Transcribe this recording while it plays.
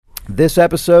This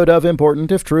episode of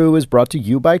Important If True is brought to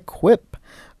you by Quip.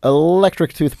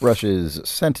 Electric toothbrushes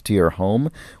sent to your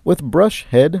home with brush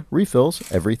head refills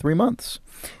every 3 months.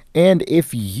 And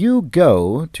if you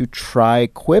go to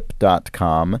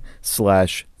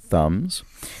tryquip.com/thumbs,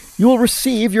 you will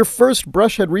receive your first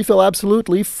brush head refill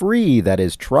absolutely free. That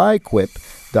is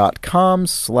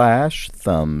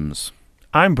tryquip.com/thumbs.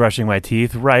 I'm brushing my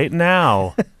teeth right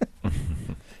now.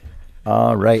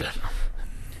 All right.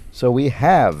 So we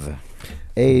have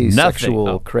a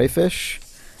sexual crayfish.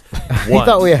 He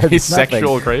thought we had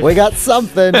sexual crayfish. We got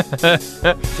something.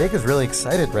 Jake is really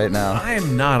excited right now. I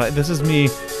am not. This is me.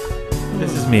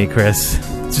 This is me, Chris.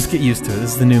 Just get used to it.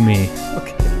 This is the new me.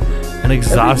 Okay. An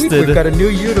exhausted. Every week we've got a new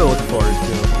you to look forward to.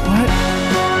 What?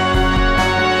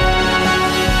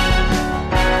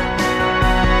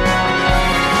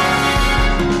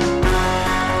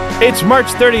 It's March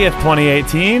 30th,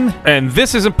 2018. And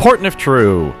this is Important If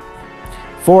True.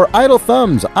 For Idle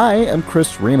Thumbs, I am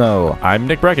Chris Remo. I'm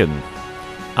Nick Brecken.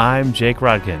 I'm Jake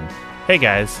Rodkin. Hey,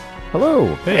 guys.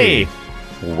 Hello. Hey.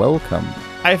 Welcome.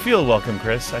 I feel welcome,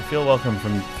 Chris. I feel welcome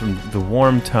from the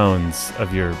warm tones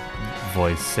of your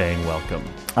voice saying welcome.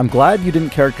 I'm glad you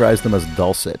didn't characterize them as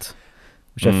dulcet,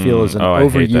 which I feel is an I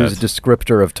hate overused that.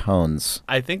 descriptor of tones.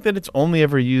 I think that it's only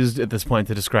ever used at this point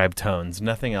to describe tones,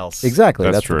 nothing else. Exactly.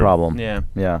 That's That's true. the problem. Yeah.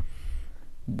 Yeah.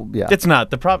 Yeah. It's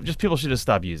not. The problem, just people should just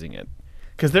stop using it.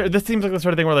 Because this seems like the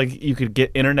sort of thing where like you could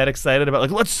get internet excited about, like,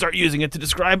 let's start using it to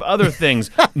describe other things.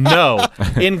 No,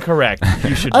 incorrect.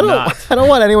 You should not. I don't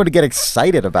want anyone to get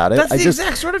excited about it. That's the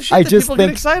exact sort of shit that people get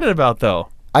excited about, though.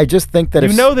 I just think that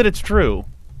You know that it's true.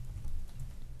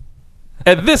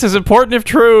 And this is Important If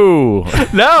True.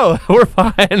 No, we're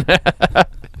fine.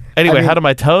 Anyway, I mean, how do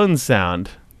my tones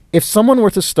sound? if someone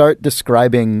were to start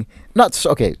describing, not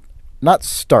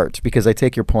start, because I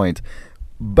take your point,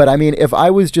 but I mean, if I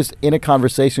was just in a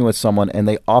conversation with someone and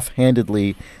they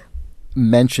offhandedly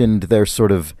mentioned their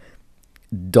sort of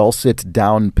dulcet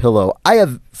down pillow,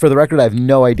 for the record, I have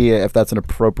no idea if that's an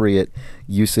appropriate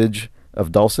usage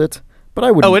of dulcet, but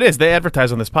I would. Oh, it is. They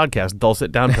advertise on this podcast,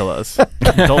 Dulcet Down Pillows.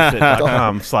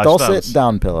 Dulcet.com/thumbs. Dulcet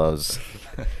down pillows.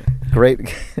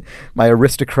 Great, my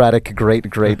aristocratic great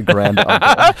grand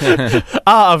uncle.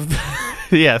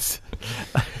 Yes.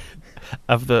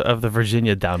 Of the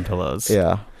Virginia down pillows.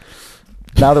 Yeah.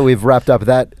 Now that we've wrapped up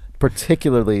that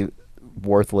particularly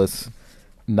worthless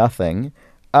nothing,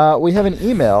 we have an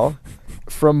email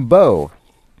from Bo,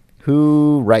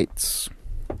 who writes,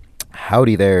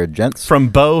 "Howdy there, gents." From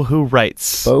Bo who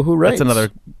writes. Bo who writes. That's another.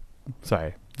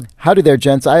 Sorry. "Howdy there,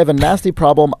 gents. I have a nasty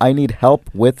problem I need help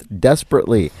with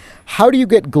desperately. How do you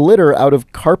get glitter out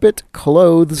of carpet,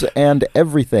 clothes, and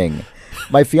everything?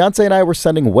 My fiance and I were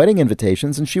sending wedding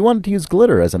invitations, and she wanted to use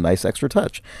glitter as a nice extra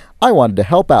touch. I wanted to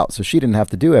help out so she didn't have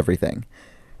to do everything."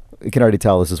 You can already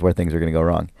tell this is where things are going to go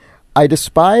wrong. "I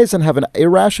despise and have an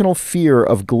irrational fear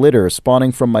of glitter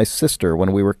spawning from my sister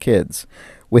when we were kids.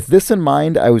 With this in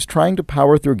mind, I was trying to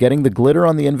power through getting the glitter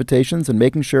on the invitations and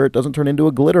making sure it doesn't turn into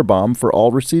a glitter bomb for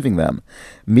all receiving them.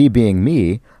 Me being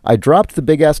me, I dropped the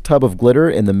big-ass tub of glitter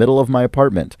in the middle of my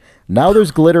apartment. Now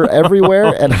there's glitter everywhere,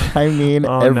 and I mean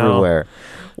everywhere. No.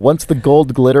 Once the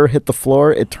gold glitter hit the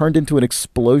floor, it turned into an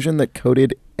explosion that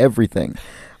coated everything.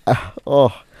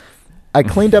 I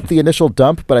cleaned up the initial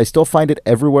dump, but I still find it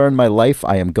everywhere in my life.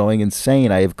 I am going insane.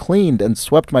 I have cleaned and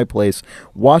swept my place,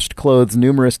 washed clothes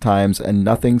numerous times, and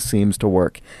nothing seems to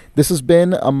work. This has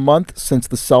been a month since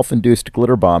the self-induced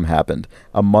glitter bomb happened.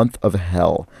 A month of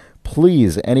hell.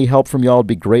 Please, any help from y'all would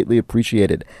be greatly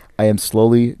appreciated. I am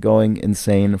slowly going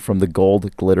insane from the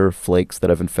gold glitter flakes that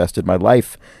have infested my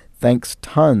life. Thanks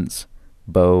tons."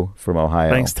 Bo from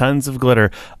Ohio. Thanks, tons of glitter.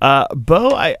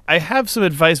 Bo, I have some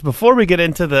advice before we get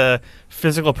into the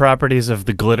physical properties of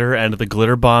the glitter and the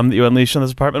glitter bomb that you unleashed on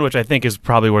this apartment, which I think is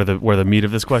probably where the meat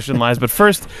of this question lies. But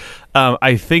first,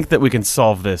 I think that we can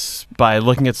solve this by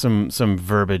looking at some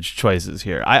verbiage choices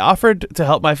here. I offered to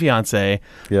help my fiance.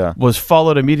 Yeah. Was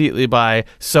followed immediately by,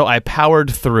 "so I powered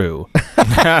through."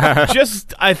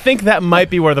 I think that might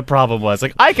be where the problem was.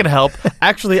 Like, I can help.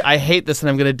 Actually, I hate this, and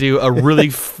I'm going to do a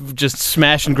really just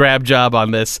smash and grab job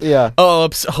on this. Yeah. Oh,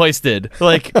 oops, hoisted.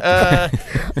 Like, yes.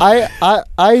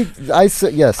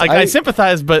 I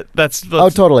sympathize, but that's oh,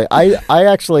 totally. I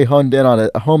actually homed in on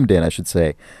it. Homed in, I should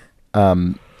say.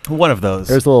 One of those.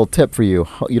 There's a little tip for you.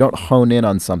 You don't hone in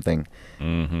on something.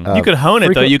 Mm-hmm. You could hone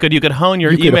it though. You could hone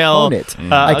your email. Hone it.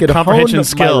 I could comprehension hone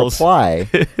skills. my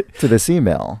reply to this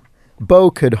email.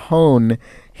 Bo could hone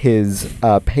his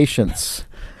patience.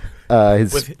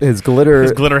 His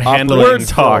glitter handling word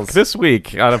talk this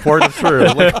week on Important If True.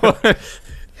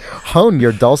 Hone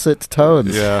your dulcet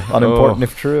tones on Important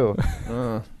If True.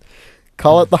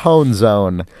 Call it the Hone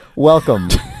Zone. Welcome.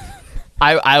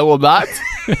 I will not.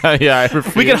 Yeah, I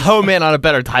refuse. We can home in on a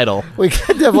better title. We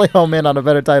can definitely home in on a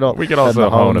better title. We could than also the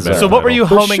hone a Zone. better So what were you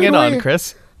But homing in should on, we-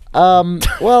 Chris? Well,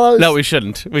 I was, No, we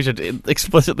shouldn't. We should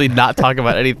explicitly not talk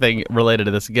about anything related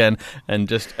to this again, and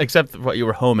just accept what you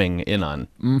were homing in on.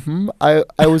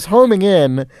 I was homing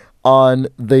in on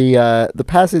the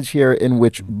passage here in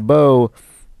which Bo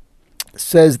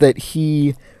says that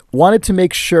he wanted to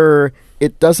make sure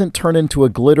it doesn't turn into a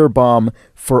glitter bomb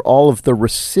for all of the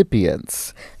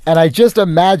recipients. And I just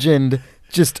imagined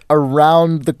just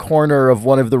around the corner of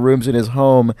one of the rooms in his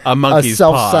home, A monkey's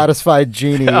self-satisfied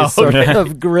genie Oh, sort okay.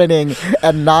 of grinning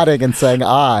and nodding and saying,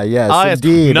 yes, Yes,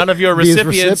 indeed. none of your these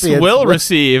recipients will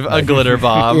receive a glitter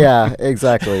bomb. Yeah,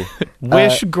 exactly.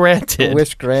 Wish granted.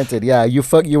 Wish granted. Yeah, you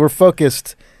were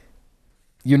focused.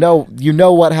 You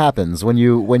know what happens when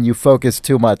you focus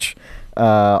too much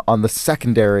on the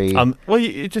secondary. Well,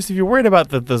 if you're worried about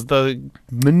the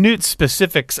minute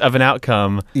specifics of an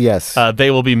outcome, yes. they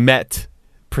will be met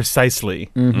precisely.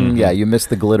 Mm-hmm. Yeah, you missed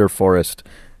the glitter forest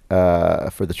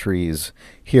for the trees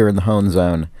here in the Hone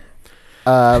Zone.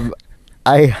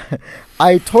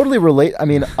 I totally relate. I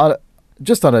mean,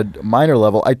 just on a minor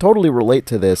level, I totally relate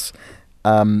to this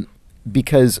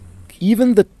because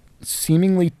even the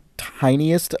seemingly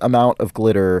tiniest amount of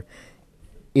glitter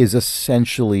is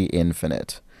essentially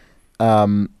infinite.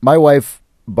 My wife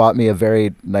bought me a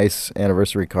very nice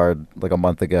anniversary card like a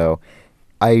month ago.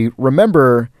 I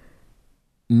remember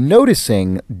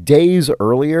noticing days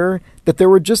earlier that there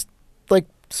were just like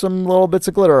some little bits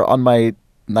of glitter on my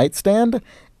nightstand,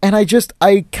 and I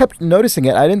kept noticing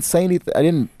it. I didn't say anything. I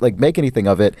didn't like make anything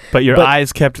of it. But your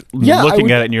eyes kept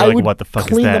looking at it, and you're I like, would "What the fuck is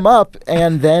clean that?" them up,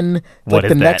 and then What like is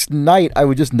the that? next night, I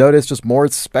would just notice just more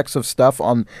specks of stuff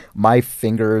on my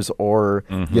fingers or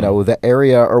the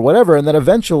area or whatever. And then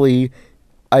eventually,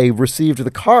 I received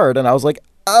the card, and I was like,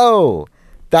 "Oh,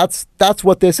 that's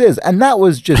what this is." And that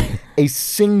was just a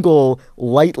single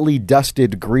lightly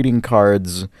dusted greeting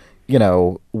cards,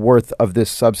 worth of this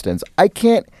substance. I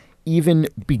can't even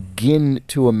begin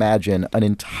to imagine an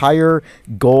entire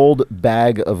gold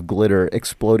bag of glitter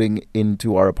exploding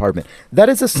into our apartment. That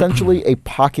is essentially a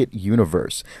pocket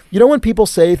universe. When people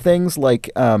say things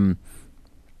like, oh,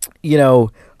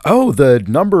 the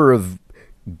number of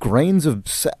grains of...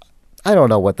 I don't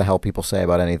know what the hell people say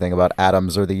about anything about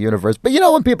atoms or the universe, but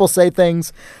when people say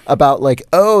things about like,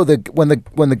 oh, when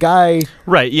the guy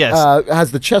Right? Yes.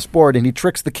 has the chessboard and he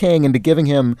tricks the king into giving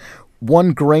him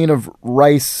 1 grain of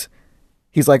rice.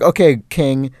 He's like, okay,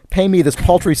 king, pay me this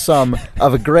paltry sum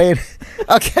of a grain.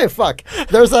 Okay, fuck.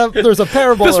 There's a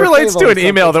parable. This or a relates fable to or an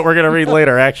email something. that we're going to read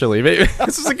later, actually. Maybe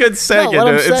this is a good seg.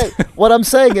 No, what I'm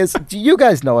saying is, you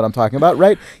guys know what I'm talking about,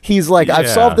 right? He's like, I've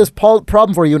Yeah. solved this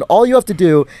problem for you, and all you have to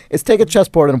do is take a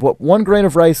chessboard and put 1 grain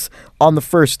of rice on the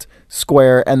first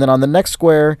square, and then on the next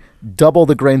square, double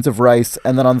the grains of rice,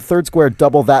 and then on the third square,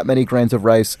 double that many grains of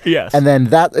rice. Yes. And then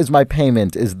that is my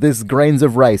payment, is this grains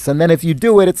of rice. And then if you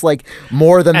do it, it's like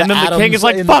more than and the then the atoms king is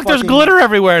like, in "Fuck! the There's fucking- glitter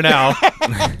everywhere now.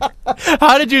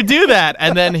 How did you do that?"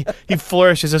 And then he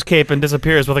flourishes his cape and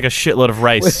disappears with like a shitload of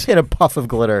rice. in a puff of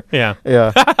glitter. Yeah.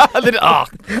 Yeah. Then- oh,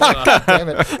 Damn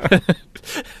it.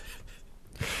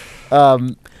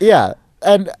 Yeah,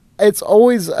 and it's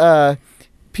always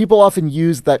people often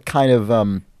use that kind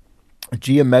of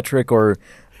geometric or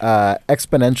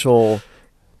exponential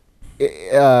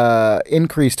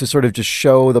increase to sort of just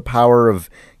show the power of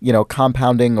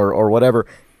compounding or whatever,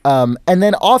 and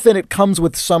then often it comes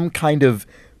with some kind of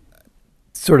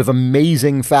sort of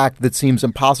amazing fact that seems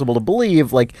impossible to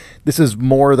believe, like this is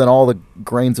more than all the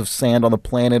grains of sand on the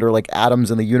planet or like atoms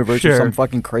in the universe or Sure. some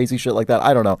fucking crazy shit like that.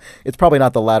 I don't know. It's probably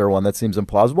not the latter one that seems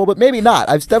implausible, but maybe not.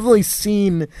 I've definitely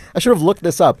seen, I should have looked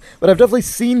this up, but I've definitely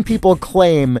seen people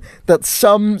claim that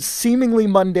some seemingly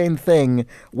mundane thing,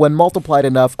 when multiplied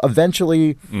enough,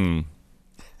 eventually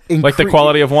Like the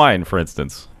quality of wine, for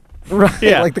instance. right,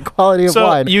 Yeah. like the quality of so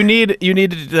wine. you need.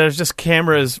 There's just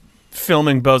cameras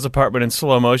filming Bo's apartment in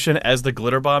slow motion as the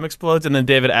glitter bomb explodes, and then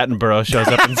David Attenborough shows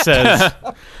up and says,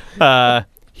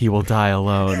 "He will die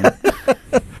alone."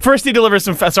 First, he delivers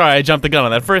some. Sorry, I jumped the gun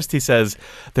on that. First, he says,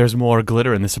 "There's more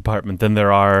glitter in this apartment than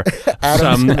there are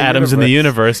some atoms in the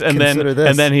universe," and Consider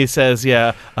this. then he says,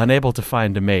 "Yeah, unable to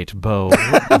find a mate, Bo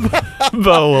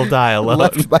will die alone."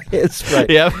 Left by his right.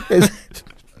 Yep.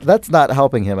 That's not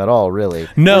helping him at all, really.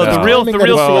 No, We're the real claiming that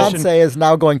his solution. fiance is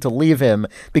now going to leave him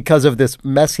because of this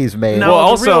mess he's made. No,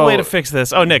 Well, the real also- way to fix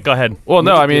this. Oh, Nick, go ahead. Well,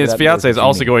 no, just I mean, do his that fiance is with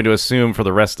also Jimmy. going to assume for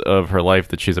the rest of her life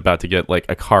that she's about to get like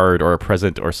a card or a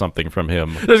present or something from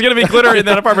him. There's going to be glitter in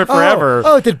that apartment forever.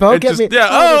 Oh, did Bo It get just- me?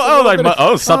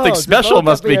 Yeah. Something did special Bo get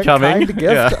must me be a coming. kind gift?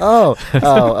 Yeah.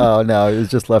 Oh, no, it was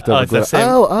just leftover it's the glitter. same-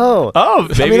 Oh. Oh,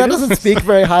 I maybe mean, that this doesn't is- speak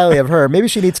very highly of her. Maybe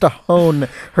she needs to hone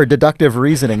her deductive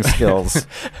reasoning skills.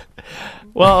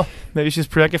 Well, maybe she's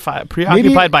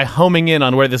preoccupied by homing in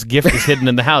on where this gift is hidden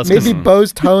in the house. 'cause- Maybe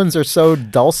Bo's tones are so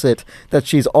dulcet that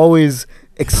she's always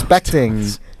expecting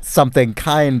something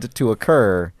kind to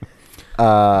occur.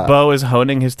 Bo is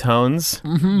honing his tones.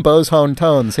 Bo's hone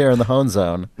tones here in the hone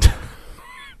zone.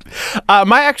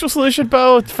 My actual solution,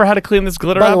 Bo, for how to clean this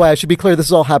glitter By up. the way, I should be clear, this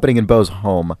is all happening in Bo's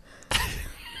home.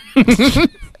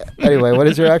 Anyway, what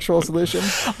is your actual solution?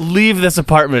 Leave this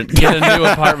apartment. Get a new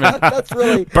apartment. That's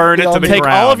really Burn it to the Take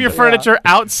all of your ground. furniture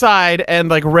outside and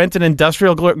like rent an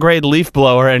industrial grade leaf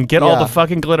blower and get all Yeah. the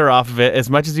fucking glitter off of it as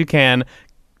much as you can.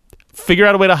 Figure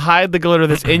out a way to hide the glitter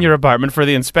that's in your apartment for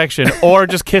the inspection, or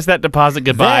just kiss that deposit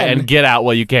goodbye Then- and get out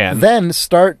while you can. Then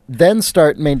start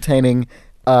maintaining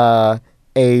a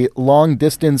long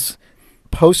distance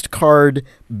postcard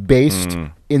based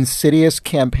insidious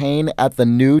campaign at the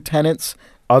new tenants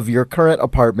of your current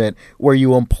apartment, where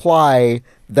you imply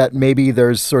that maybe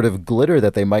there's sort of glitter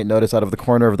that they might notice out of the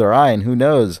corner of their eye, and who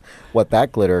knows what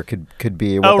that glitter could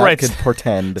be, what that could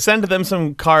portend. Send them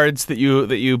some cards that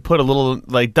you put a little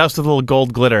like dust with a little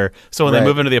gold glitter, so when Right. they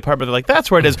move into the apartment, they're like,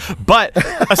 "That's where it is." But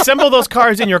assemble those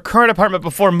cards in your current apartment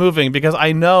before moving, because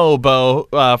I know, Bo,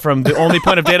 from the only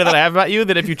point of data that I have about you,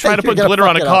 that if you try to You're put gonna glitter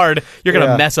on a fuck it up. card, you're gonna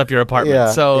Yeah. mess up your apartment.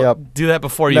 Yeah, So yep. do that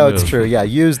before you No, move. it's true. Yeah,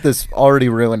 use this already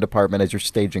ruined apartment as your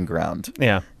staging ground.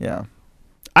 Yeah. Yeah.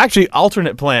 Actually,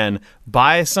 alternate plan: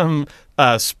 buy some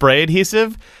spray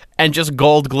adhesive and just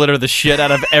gold glitter the shit out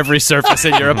of every surface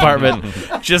in your apartment.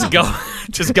 Just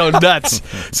go nuts.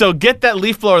 So get that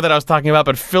leaf blower that I was talking about,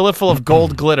 but fill it full of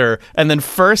gold glitter, and then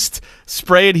first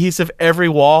spray adhesive every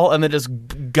wall, and then just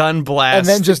gun blast. And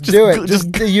then just do it.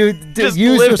 Just use just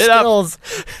your live it up. skills.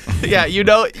 Yeah, you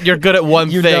know you're good at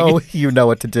one You thing. know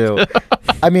what to do.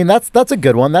 I mean, that's a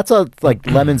good one. That's a like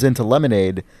lemons into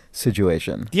lemonade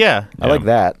situation. Yeah. I like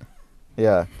that.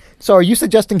 Yeah. So are you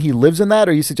suggesting he lives in that,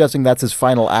 or are you suggesting that's his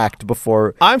final act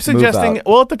before I'm move suggesting. out?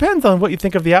 Well, it depends on what you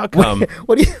think of the outcome.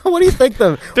 What do you think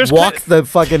the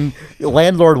fucking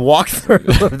landlord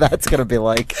walkthrough of that's gonna be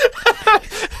like?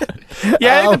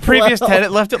 Yeah, I think the previous well,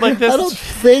 tenant left it like this. I don't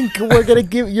think we're gonna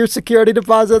give your security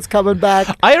deposits coming back.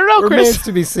 I don't know, Chris. Remains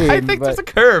to be seen. I think but- there's a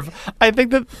curve. I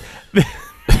think that.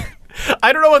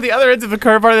 I don't know what the other ends of the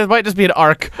curve are. There might just be an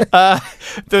arc.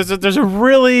 There's a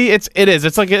really it's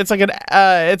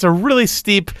a really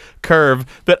steep curve,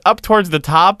 but up towards the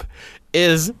top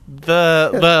is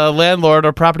the landlord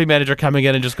or property manager coming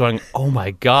in and just going, "Oh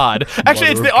my god!"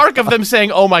 Actually, it's the arc of them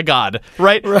saying, "Oh my god!"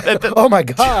 Right? Oh my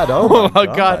god! Oh my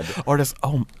god! Or just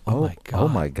oh my god! Oh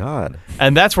my god!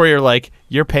 And that's where you're like,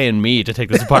 you're paying me to take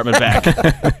this apartment back.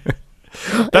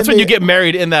 That's when you get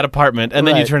married in that apartment, and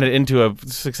then you Right. turn it into a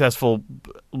successful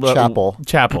Chapel.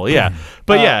 Chapel, yeah.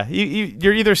 But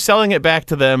you're either selling it back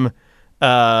to them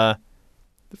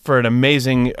for an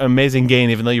amazing gain,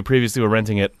 even though you previously were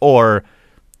renting it, or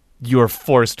you're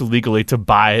forced legally to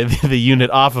buy the unit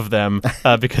off of them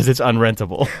because it's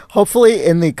unrentable. Hopefully,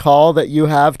 in the call that you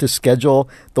have to schedule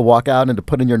the walkout and to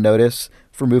put in your notice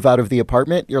for move out of the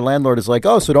apartment, your landlord is like,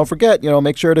 "Oh, so don't forget,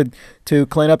 make sure to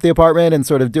clean up the apartment and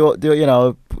sort of do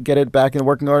get it back in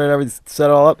working order and everything, set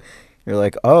it all up." You're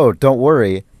like, "Oh, don't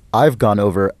worry, I've gone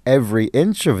over every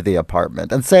inch of the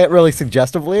apartment," and say it really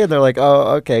suggestively, and they're like,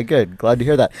 "Oh, okay, good, glad to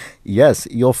hear that. Yes,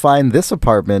 you'll find this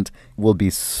apartment will be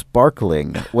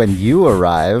sparkling when you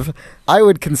arrive. I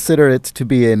would consider it to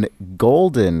be in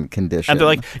golden condition." And they're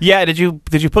like, "Yeah, did you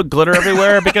put glitter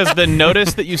everywhere? Because the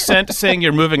notice that you sent saying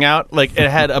you're moving out, like it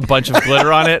had a bunch of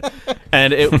glitter on it,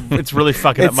 and it's really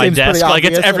fucking up my seems pretty desk. Like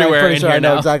it's obvious, and I'm everywhere pretty in sure here I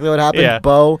know now." exactly what happened. Yeah.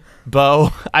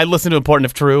 Bo, I listen to Important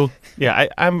If True. Yeah,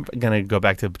 I'm gonna go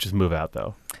back to just move out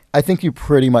though. I think you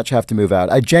pretty much have to move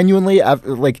out. I genuinely,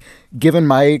 given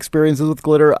my experiences with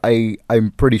glitter,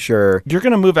 I'm pretty sure You're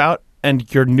gonna move out,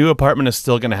 and your new apartment is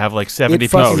still gonna have like 70 it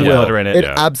pieces fucking of will. glitter in it. It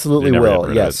absolutely They never get will. rid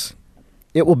of Yes,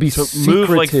 it will be So secreted. move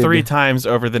like 3 times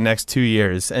over the next 2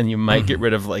 years, and you might get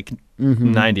rid of like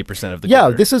 90% of the Yeah,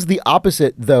 glitter. this is the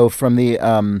opposite though from the.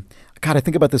 God, I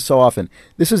think about this so often.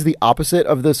 This is the opposite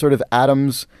of the sort of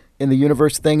Adams in the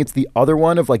universe thing. It's the other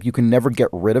one of like you can never get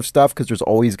rid of stuff because there's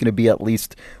always going to be at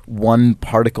least one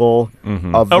particle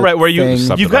of the right, where thing.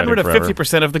 you've gotten rid of forever.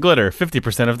 50% of the glitter,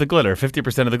 50% of the glitter,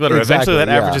 50% of the glitter. Exactly, Eventually that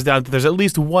yeah. averages down to there's at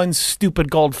least one stupid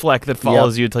gold fleck that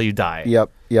follows you until you die.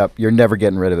 Yep. You're never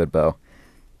getting rid of it, Bo.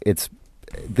 It's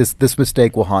this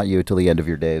mistake will haunt you till the end of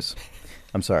your days.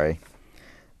 I'm sorry.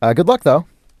 Good luck, though.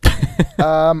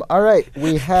 All right,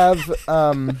 we have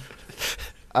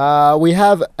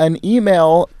an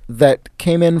email that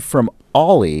came in from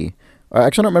Ollie. Actually, I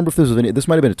don't remember if this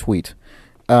might have been a tweet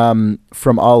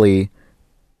from Ollie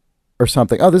or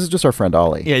something. Oh, this is just our friend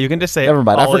Ollie. Yeah, you can just say Never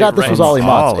mind. I Ollie forgot this was writes. Ollie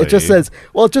Motz. It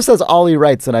just says Ollie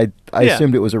writes, and I Yeah.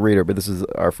 assumed it was a reader, but this is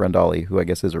our friend Ollie, who I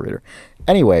guess is a reader.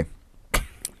 Anyway,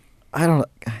 I don't know.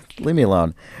 Leave me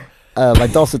alone. My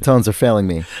dulcet tones are failing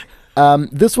me.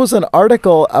 This was an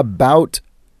article about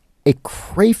a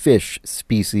crayfish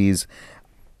species.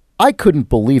 I couldn't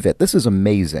believe it. This is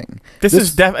amazing. This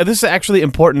is actually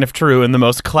important if true in the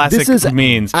most classic This is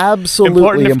means.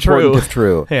 absolutely important true. if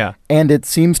true. Yeah. And it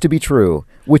seems to be true,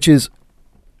 which is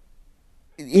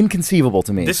inconceivable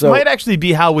to me. This So- might actually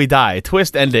be how we die.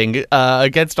 Twist ending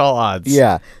against all odds.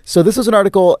 Yeah. So this is an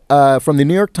article from the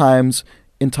New York Times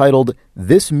entitled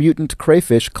 "This Mutant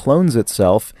Crayfish Clones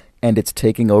Itself and It's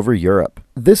Taking Over Europe."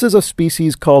 This is a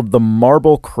species called the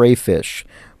marble crayfish.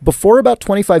 Before about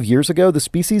 25 years ago, the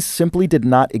species simply did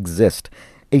not exist.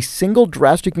 A single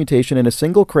drastic mutation in a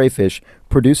single crayfish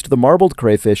produced the marbled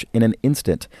crayfish in an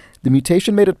instant. The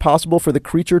mutation made it possible for the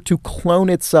creature to clone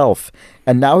itself,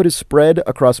 and now it has spread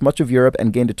across much of Europe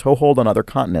and gained a toehold on other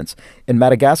continents. In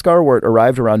Madagascar, where it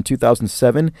arrived around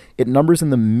 2007, it numbers in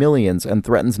the millions and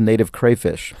threatens native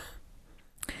crayfish.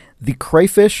 The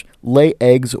crayfish lay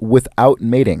eggs without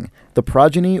mating. The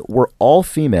progeny were all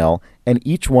female, and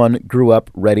each one grew up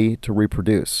ready to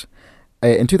reproduce.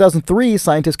 In 2003,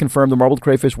 scientists confirmed the marbled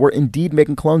crayfish were indeed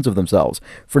making clones of themselves.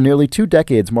 For nearly 2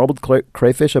 decades, marbled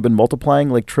crayfish have been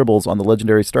multiplying like tribbles on the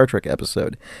legendary Star Trek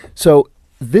episode. So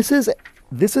this is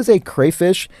a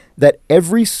crayfish that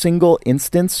every single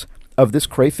instance of this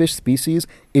crayfish species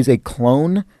is a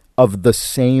clone of the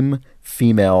same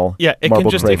female Yeah, it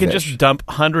marbled can crayfish. just dump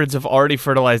hundreds of already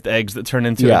fertilized eggs that turn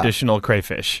into Yeah. additional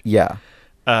crayfish. Yeah.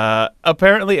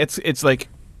 Apparently, it's like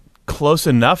close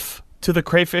enough to the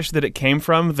crayfish that it came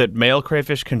from that male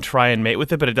crayfish can try and mate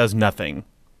with it, but it does nothing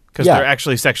because Yeah. they're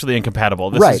actually sexually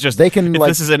incompatible. This Right. is just They can,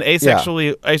 this is an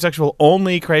yeah. asexual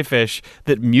only crayfish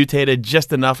that mutated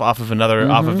just enough off of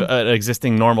an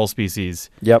existing normal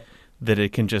species Yep. that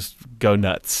it can just go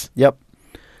nuts. Yep.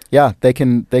 Yeah, they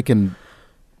can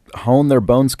hone their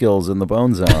bone skills in the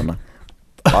bone zone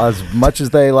as much as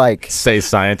they like. Say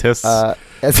scientists.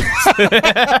 As-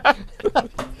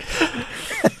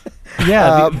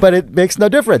 Yeah, but it makes no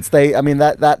difference.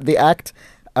 The act.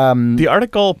 the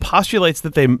article postulates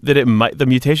that the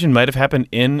mutation might have happened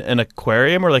in an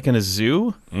aquarium or like in a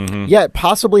zoo. Yeah, it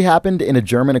possibly happened in a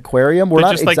German aquarium. We're But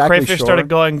not just exactly like crayfish sure. started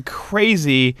going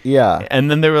crazy. Yeah. And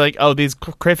then they were like, "Oh, these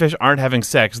crayfish aren't having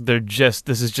sex. This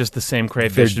is just the same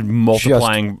crayfish They're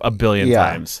multiplying a billion Yeah.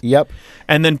 times." Yep.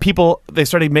 And then they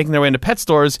started making their way into pet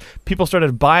stores. People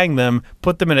started buying them,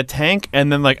 put them in a tank, and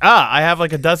then like, I have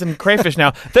like a dozen crayfish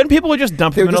now. Then people would just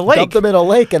dump They them would in a just lake. dump them in a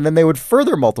lake, and then they would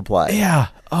further multiply. Yeah.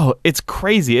 Oh, it's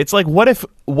crazy. It's like what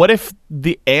if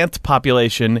the ant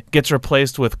population gets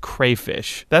replaced with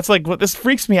crayfish? That's like what this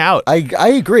freaks me out. I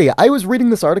agree. I was reading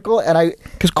this article, and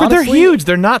Because they're huge.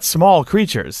 They're not small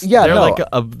creatures. Yeah, they're no. like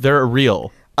they're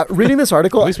real. Reading this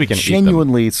article At least we can eat them.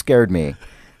 genuinely scared me.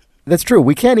 That's true.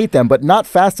 We can't eat them, but not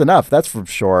fast enough. That's for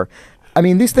sure. I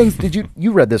mean, these things.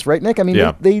 You read this, right, Nick? I mean,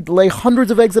 Yeah. they lay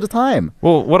hundreds of eggs at a time.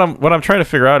 Well, what I'm trying to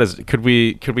figure out is could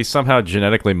we somehow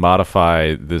genetically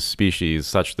modify this species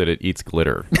such that it eats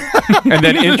glitter, and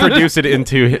then introduce it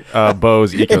into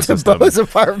Bo's It's a ecosystem? Bo's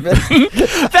apartment.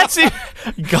 That's it.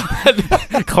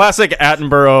 God. Classic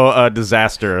Attenborough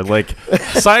disaster. Like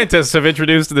scientists have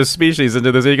introduced this species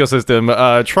into this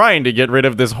ecosystem, trying to get rid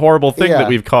of this horrible thing Yeah. that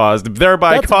we've caused,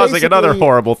 thereby That's causing another basically-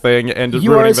 horrible thing and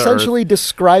You are ruining the Earth. essentially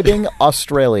describing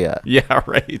Australia. Yeah,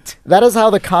 right. That is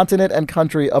how the continent and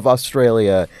country of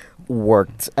Australia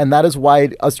worked. And that is why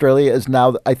Australia is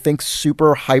now, I think,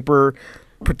 super hyper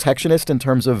protectionist in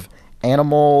terms of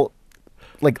animal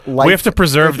life. We have to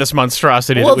preserve this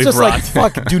monstrosity Well, that it's we've just wrought.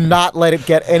 like, fuck, do not let it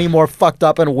get any more fucked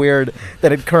up and weird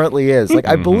than it currently is. Like,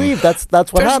 I believe that's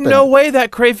what There's happened. no way that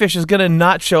crayfish is going to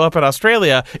not show up in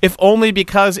Australia, if only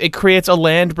because it creates a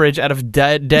land bridge out of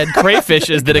dead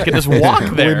crayfishes that it can just walk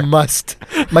there. We must.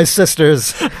 My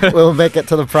sisters will make it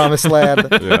to the promised land.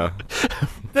 Yeah.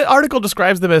 The article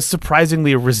describes them as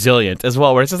surprisingly resilient as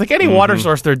well, where it says like any water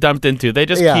source they're dumped into, they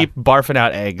just Yeah. keep barfing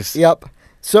out eggs. Yep.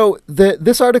 So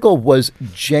this article was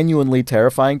genuinely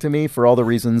terrifying to me for all the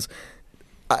reasons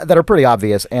that are pretty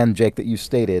obvious, and Jake, that you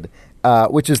stated,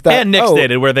 which is that... And Nick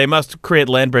stated, where they must create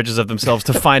land bridges of themselves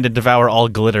to find and devour all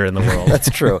glitter in the world. That's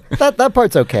true. That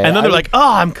part's okay. And then they're like,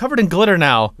 oh, I'm covered in glitter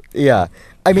now. Yeah.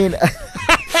 I mean...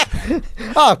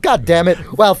 Oh, God damn it.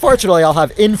 Well, fortunately, I'll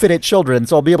have infinite children,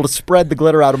 so I'll be able to spread the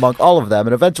glitter out among all of them,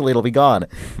 and eventually it'll be gone.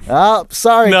 Oh,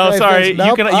 sorry. No, crayfish. sorry.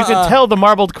 Nope. You can tell the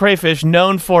marbled crayfish,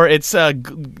 known for its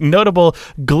notable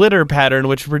glitter pattern,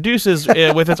 which produces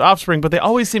with its offspring, but they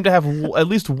always seem to have at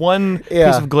least one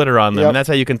piece of glitter on them, and that's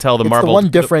how you can tell the marbled. The one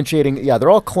differentiating. Yeah, they're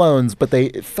all clones, but they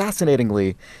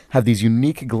fascinatingly have these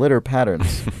unique glitter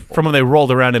patterns. From when they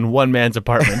rolled around in one man's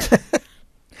apartment.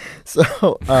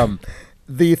 So,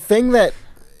 the thing that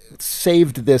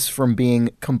saved this from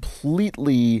being from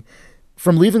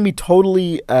leaving me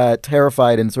totally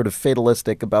terrified and sort of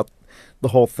fatalistic about the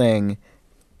whole thing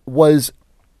was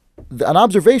an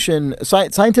observation,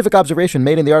 scientific observation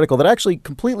made in the article that actually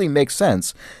completely makes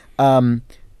sense.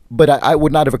 But I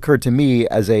would not have occurred to me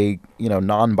as a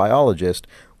non-biologist,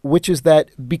 which is that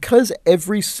because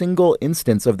every single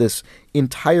instance of this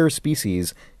entire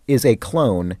species is a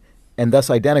clone and thus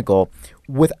identical,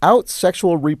 without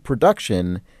sexual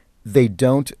reproduction, they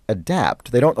don't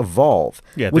adapt. They don't evolve.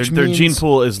 Yeah, which their means gene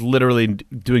pool is literally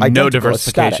doing no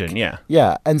diversification. Static. Yeah.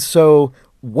 Yeah. And so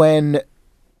when,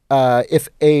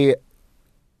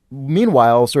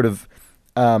 meanwhile, sort of,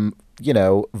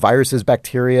 viruses,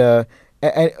 bacteria,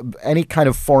 any kind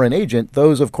of foreign agent,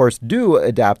 those, of course, do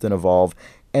adapt and evolve.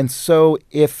 And so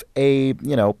if a,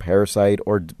 parasite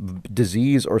or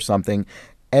disease or something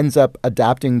ends up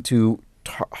adapting to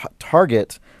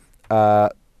target the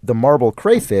marble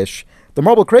crayfish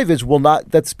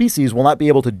that species will not be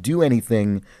able to do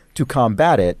anything to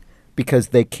combat it because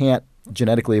they can't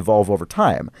genetically evolve over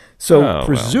time. So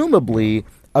presumably,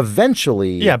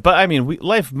 eventually... Yeah, but I mean,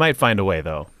 life might find a way,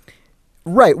 though.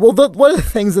 Right. Well, one of the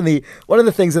things in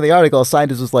the article, a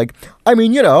scientist was like, I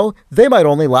mean, they might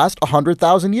only last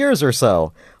 100,000 years or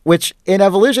so, which in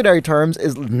evolutionary terms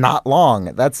is not long.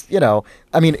 That's in the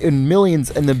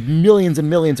millions and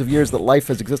millions of years that life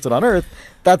has existed on Earth,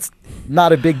 that's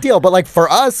not a big deal. But like for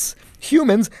us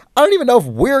humans, I don't even know if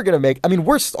we're gonna make. I mean,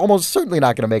 we're almost certainly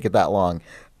not gonna make it that long.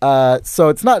 So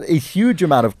it's not a huge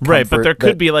amount of comfort. Right, but there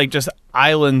could be like just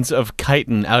islands of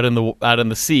chitin out in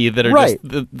the sea that are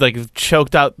just like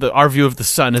choked out. Our view of the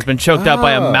sun has been choked out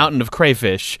by a mountain of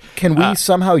crayfish. Can we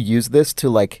somehow use this to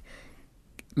like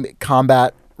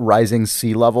combat rising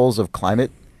sea levels of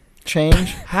climate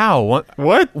change? How? What?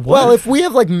 Well, if we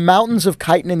have like mountains of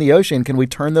chitin in the ocean, can we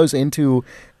turn those into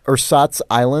ersatz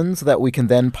islands that we can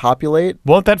then populate?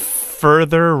 Won't that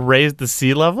further raise the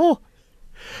sea level?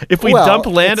 If we dump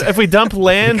land,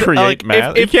 create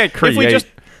mass. You can't create.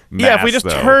 If we just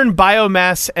turn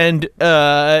biomass and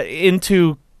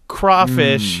into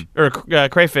crawfish or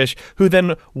crayfish, who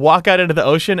then walk out into the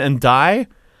ocean and die.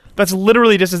 That's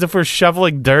literally just as if we're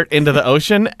shoveling dirt into the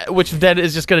ocean, which then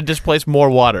is just going to displace more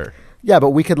water. Yeah, but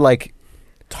we could like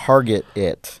target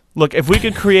it. Look, if we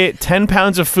could create 10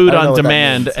 pounds of food on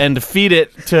demand and feed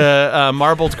it to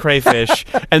marbled crayfish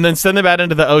and then send them out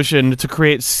into the ocean to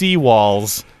create sea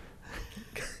walls.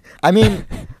 I mean,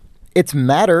 it's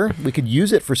matter. We could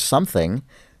use it for something.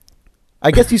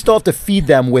 I guess you still have to feed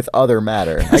them with other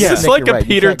matter. It's like a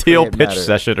Peter Thiel pitch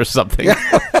session or something.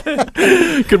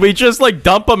 Could we just like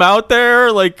dump them out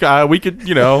there? Like we could,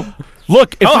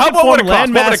 Look, if how about what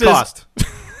it cost?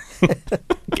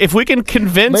 If we can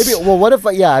convince... Maybe, well, what if...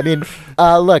 Yeah, I mean,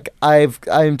 look,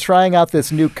 I'm trying out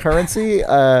this new currency.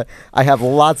 I have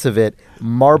lots of it.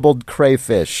 Marbled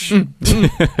crayfish.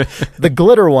 The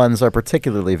glitter ones are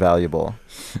particularly valuable.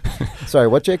 Sorry,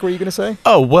 what, Jake, were you going to say?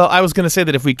 Oh, well, I was going to say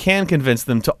that if we can convince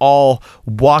them to all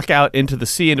walk out into the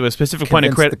sea, into a specific point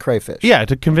and create... the crayfish. Yeah,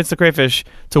 to convince the crayfish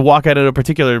to walk out into a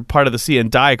particular part of the sea and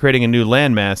die, creating a new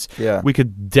landmass, we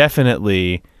could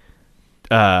definitely...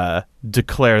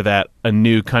 declare that a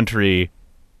new country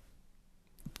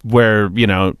where,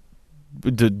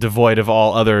 devoid of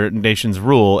all other nations'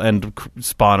 rule and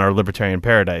spawn our libertarian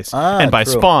paradise. And by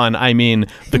spawn, I mean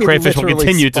the crayfish will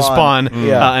continue to spawn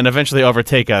and eventually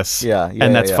overtake us.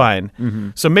 And that's fine.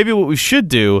 Mm-hmm. So maybe what we should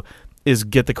do is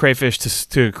get the crayfish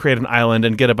to create an island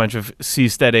and get a bunch of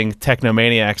seasteading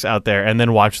technomaniacs out there and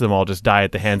then watch them all just die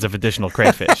at the hands of additional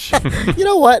crayfish. You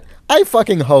know what? I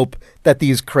fucking hope that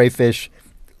these crayfish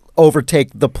overtake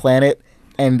the planet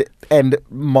and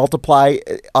multiply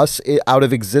us out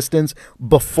of existence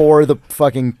before the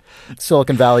fucking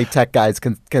Silicon Valley tech guys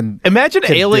can imagine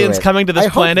aliens coming to this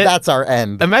planet. Hope that's our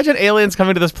end. Imagine aliens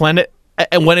coming to this planet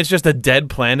and when it's just a dead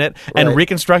planet, and Right.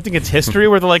 reconstructing its history,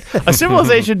 where they're like, a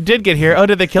civilization did get here. Oh,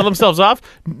 did they kill themselves off?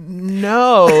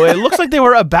 No, it looks like they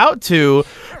were about to,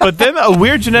 but then a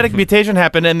weird genetic mutation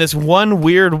happened, and this one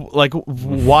weird like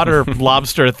water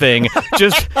lobster thing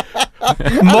just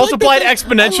multiplied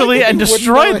exponentially and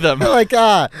destroyed them. Like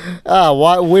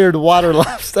weird water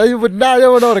lobster. You would not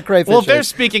know what a crayfish. Well, they're is,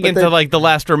 speaking but into like the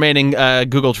last remaining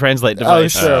Google Translate Oh,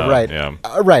 device. sure, right. yeah.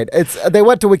 Right. They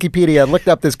went to Wikipedia, looked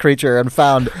up this creature, and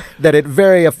found that it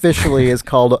very officially is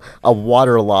called a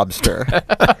water lobster.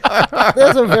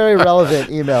 There's a very relevant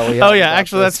email we have. Oh yeah, about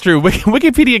actually this. that's true.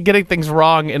 Wikipedia getting things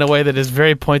wrong in a way that is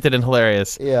very pointed and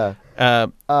hilarious. Yeah. So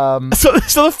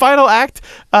the final act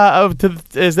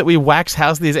is that we wax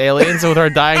house these aliens with our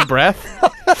dying breath.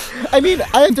 I mean,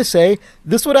 I have to say,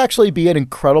 this would actually be an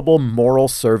incredible moral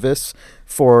service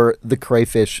for the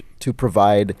crayfish to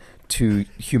provide to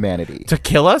humanity. To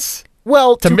kill us?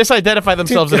 Well, To misidentify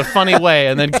themselves in a funny way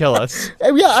and then kill us.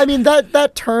 yeah, I mean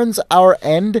that turns our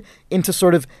end into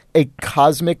sort of a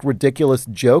cosmic, ridiculous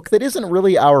joke that isn't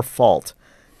really our fault.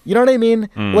 You know what I mean?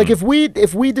 Like if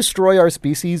we destroy our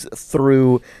species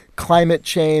through climate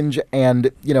change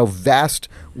and vast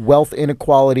wealth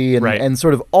inequality and, Right. and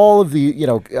sort of all of the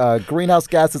greenhouse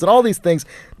gases and all these things,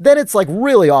 then it's like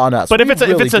really on us. But if We it's a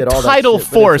really did all that tidal shit.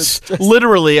 But if force, it's just-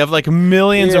 literally of like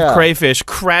millions Yeah. of crayfish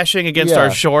crashing against Yeah.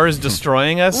 our shores,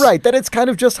 destroying us. right, then it's kind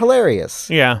of just hilarious.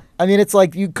 Yeah. I mean, it's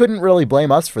like you couldn't really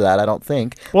blame us for that, I don't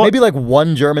think. Well- Maybe like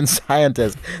one German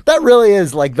scientist. That really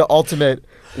is like the ultimate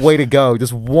way to go.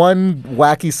 Just one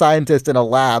wacky scientist in a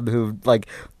lab who like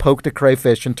poked a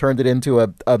crayfish and turned it into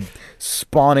a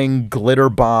spawning glitter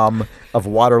bomb of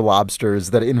water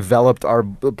lobsters that enveloped our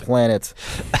planet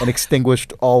and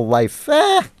extinguished all life.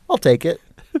 I'll take it.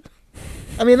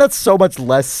 I mean, that's so much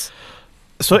less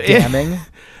So damning.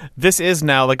 this is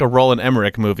now like a Roland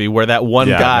Emmerich movie where that one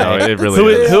Yeah, guy no, it really who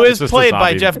is. who It's is just a played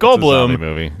by zombie- Jeff it's a zombie Goldblum.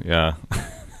 movie. Yeah.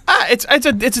 It's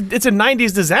a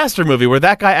 90s disaster movie where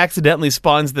that guy accidentally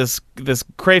spawns this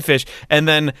crayfish, and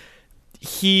then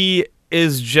he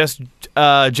is just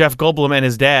Jeff Goldblum and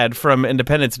his dad from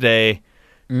Independence Day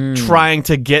trying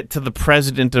to get to the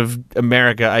president of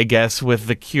America, I guess, with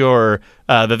the cure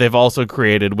that they've also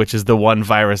created, which is the one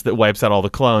virus that wipes out all the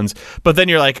clones. But then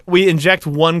you're like, we inject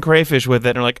one crayfish with it,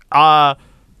 and you're like,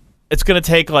 it's going to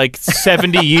take like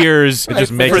 70 years It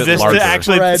just makes for it this larger. to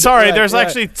actually. Right, sorry, right, there's right.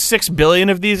 actually 6 billion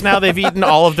of these now. They've eaten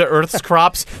all of the Earth's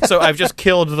crops, so I've just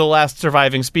killed the last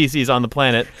surviving species on the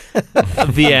planet.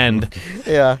 The end.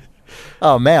 Yeah.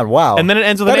 Oh man, wow. And then it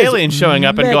ends with That an is alien showing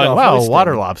up and mega going, "Wow, hoisting.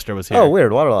 water lobster was here." Oh,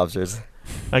 weird, water lobsters.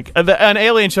 Like an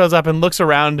alien shows up and looks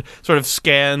around, sort of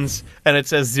scans, and it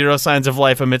says 0 signs of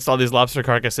life amidst all these lobster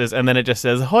carcasses, and then it just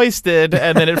says hoisted,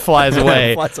 and then it flies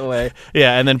away. Flies away.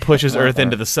 Yeah, and then pushes Earth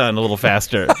into the sun a little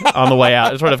faster on the way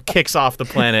out. It sort of kicks off the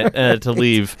planet to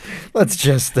leave. Let's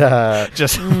just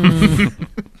Just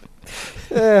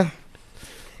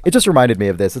It just reminded me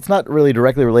of this. It's not really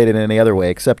directly related in any other way,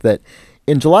 except that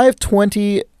in July of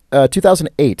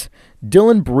 2008,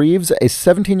 Dylan Breves, a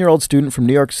 17-year-old student from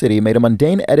New York City, made a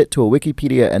mundane edit to a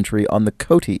Wikipedia entry on the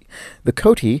coati. The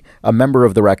coati, a member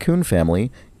of the raccoon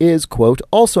family, is, quote,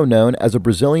 also known as a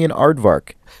Brazilian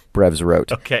aardvark, Breves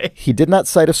wrote. Okay. He did not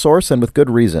cite a source, and with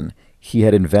good reason. He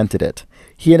had invented it.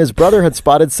 He and his brother had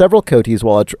spotted several coatis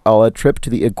while on a trip to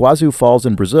the Iguazu Falls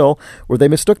in Brazil, where they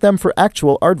mistook them for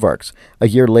actual aardvarks. A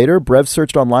year later, Brev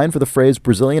searched online for the phrase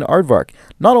Brazilian aardvark.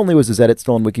 Not only was his edit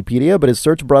still in Wikipedia, but his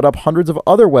search brought up hundreds of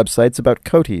other websites about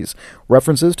coatis.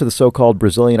 References to the so-called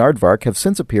Brazilian aardvark have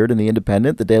since appeared in The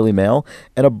Independent, The Daily Mail,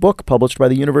 and a book published by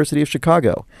the University of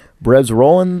Chicago. Brev's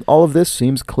role in all of this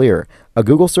seems clear. A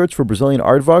Google search for Brazilian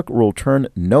aardvark will return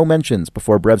no mentions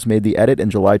before Brevs made the edit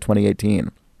in July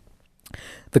 2018.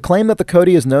 The claim that the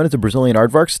coati is known as a Brazilian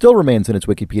aardvark still remains in its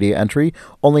Wikipedia entry,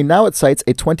 only now it cites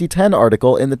a 2010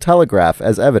 article in The Telegraph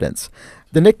as evidence.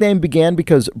 The nickname began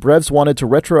because Brevs wanted to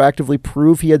retroactively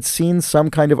prove he had seen some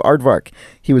kind of aardvark.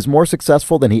 He was more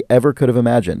successful than he ever could have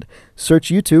imagined. Search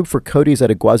YouTube for coatis at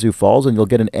Iguazu Falls and you'll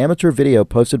get an amateur video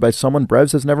posted by someone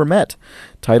Brevs has never met,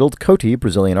 titled Coati,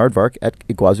 Brazilian Aardvark, at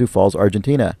Iguazu Falls,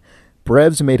 Argentina.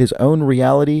 Brevs made his own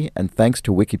reality, and thanks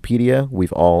to Wikipedia,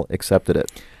 we've all accepted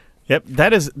it. Yep,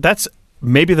 that's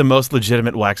maybe the most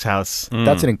legitimate wax house.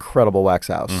 That's an incredible wax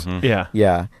house. Yeah.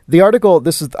 Yeah. The article,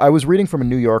 I was reading from a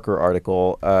New Yorker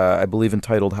article, I believe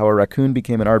entitled How a Raccoon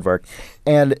Became an Aardvark,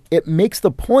 and it makes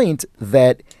the point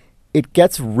that it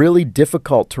gets really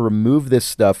difficult to remove this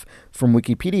stuff from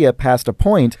Wikipedia past a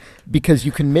point because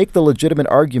you can make the legitimate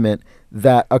argument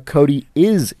that a coati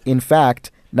is, in fact,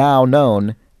 now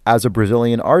known as a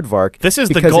Brazilian aardvark. This is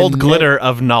the because gold in glitter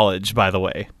of knowledge, by the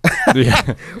way.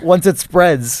 Yeah. Once it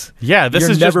spreads, Yeah, this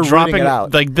you're is never just dropping rooting it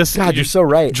out. like this. God, you're so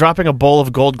right. Dropping a bowl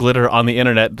of gold glitter on the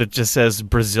internet that just says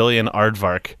Brazilian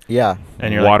aardvark, Yeah.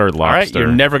 and you're Water like, all right, lobster.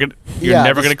 you're never gonna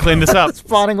Yeah, clean this up.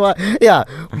 Spawning yeah,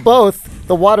 both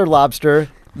the water lobster,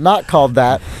 not called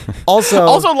that, also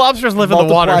lobsters live in the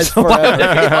water. multiplies So why would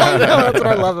forever. they- I know, that's what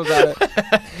I love about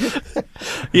it.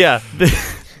 yeah,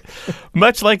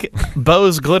 much like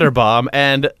Bo's glitter bomb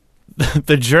and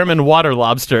the German water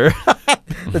lobster.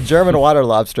 The German water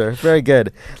lobster, very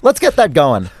good. Let's get that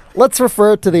going. Let's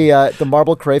refer to the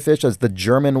marble crayfish as the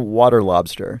German water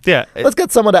lobster. Yeah, Let's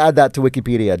get someone to add that to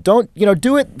Wikipedia. Don't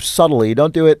do it subtly.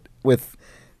 Don't do it with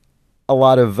a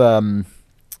lot of.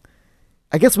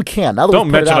 I guess we can. Now that Don't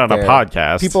we've put mention it out on a there,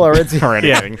 podcast. People are into or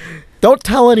anything. Don't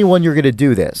tell anyone you're going to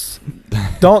do this.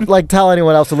 Don't tell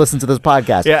anyone else to listen to this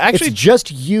podcast. Yeah, actually, it's just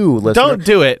you, listener. don't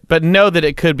do it, but know that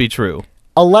it could be true.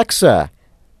 Alexa,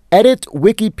 edit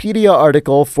Wikipedia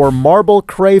article for marble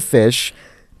crayfish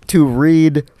to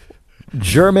read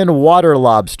German water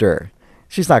lobster.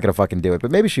 She's not going to fucking do it,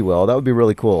 but maybe she will. That would be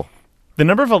really cool. The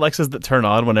number of Alexas that turn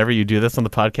on whenever you do this on the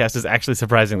podcast is actually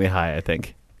surprisingly high, I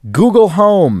think. Google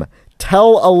Home,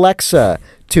 tell Alexa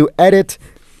to edit.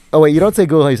 Oh, wait, you don't say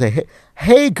Google, you say,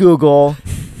 hey Google,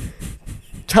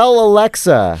 tell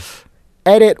Alexa,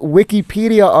 edit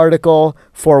Wikipedia article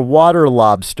for water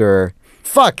lobster.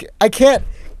 Fuck, I can't.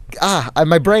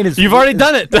 My brain is. You've already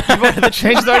done it. The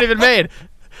change has already been made.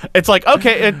 It's like,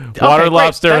 okay. Water great.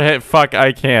 lobster. Fuck,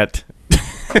 I can't.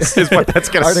 Is what that's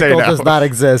going to say Article now. does not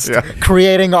exist. Yeah.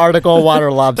 Creating article water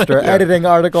lobster. Editing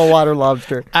article water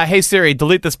lobster. Hey Siri,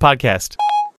 delete this podcast.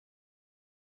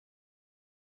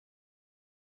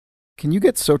 Can you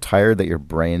get so tired that your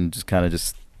brain just kind of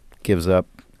just gives up?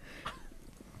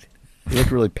 You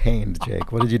look really pained,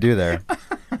 Jake. What did you do there?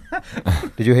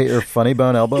 Did you hit your funny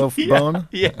bone elbow bone?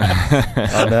 Yeah.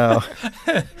 Oh no.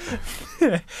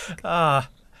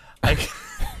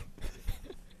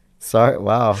 Sorry.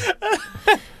 Wow.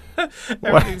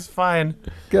 Everything's fine.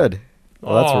 Good.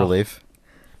 Well, that's a Oh. relief.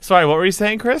 Sorry, what were you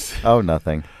saying, Chris? Oh,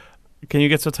 nothing. Can you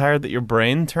get so tired that your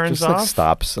brain turns Just like off?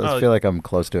 stops. I Oh. feel like I'm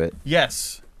close to it.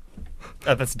 Yes.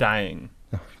 That's dying.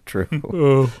 True.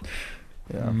 Oh.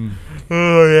 Yeah.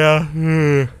 Oh,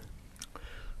 yeah.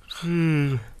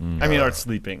 I mean, or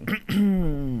sleeping.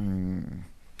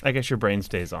 I guess your brain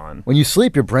stays on. When you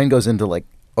sleep, your brain goes into like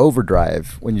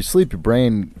overdrive. When you sleep, your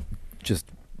brain just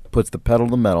puts the pedal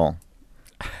to the metal.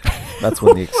 That's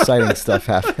when the exciting stuff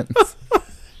happens.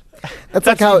 That's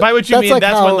like how. By which you that's mean like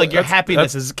that's how, when like your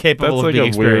happiness is capable That's of like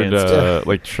being a weird, experienced.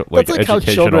 like That's like how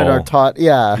educational. children are taught.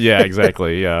 Yeah. Yeah,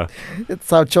 exactly. Yeah. It's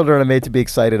how children are made to be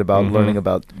excited about learning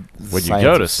about. When you science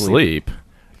go of to sleep,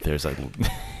 there's a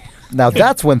Now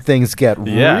that's when things get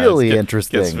yeah, really it's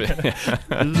interesting.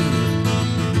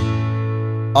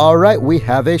 All right, we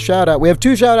have a shout out. We have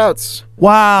two shout outs.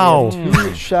 Wow.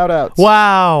 Two shout outs.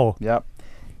 Wow. Yep.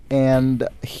 And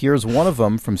here's one of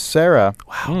them from Sarah.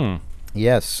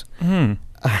 Yes.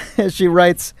 She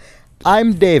writes,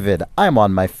 I'm David. I'm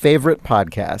on my favorite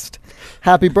podcast.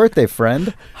 Happy birthday,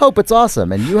 friend. Hope it's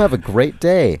awesome and you have a great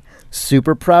day.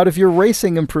 Super proud of your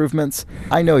racing improvements.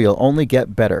 I know you'll only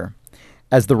get better.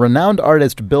 As the renowned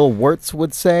artist Bill Wirtz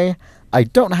would say, I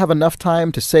don't have enough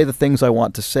time to say the things I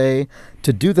want to say,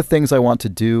 to do the things I want to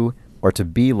do, or to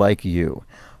be like you.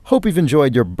 Hope you've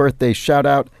enjoyed your birthday shout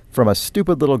out from a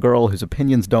stupid little girl whose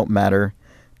opinions don't matter.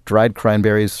 Dried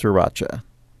cranberries sriracha.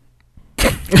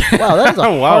 Wow, that is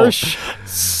a harsh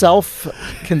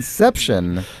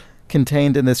self-conception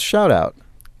contained in this shout-out.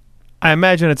 I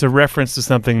imagine it's a reference to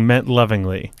something meant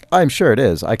lovingly. I'm sure it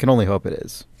is. I can only hope it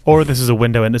is. Or this is a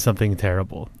window into something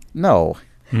terrible. No.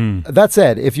 That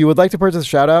said, if you would like to purchase a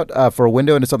shout-out for a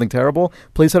window into something terrible,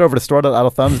 please head over to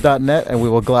store.idlethumbs.net and we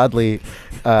will gladly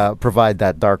provide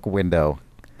that dark window.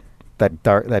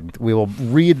 That we will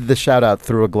read the shout-out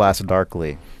through a glass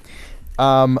darkly.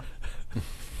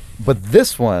 But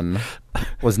this one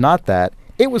was not that.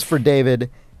 It was for David,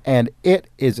 and it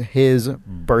is his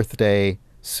birthday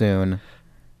soon.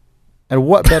 And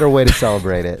what better way to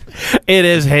celebrate it? It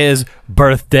is his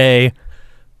birthday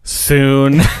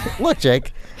soon. Look,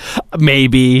 Jake,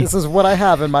 Maybe. this is what I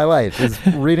have in my life, is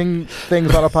reading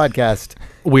things on a podcast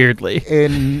Weirdly.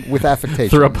 with affectation.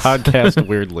 through a podcast.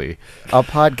 Weirdly, A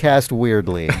podcast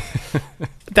weirdly.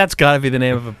 That's got to be the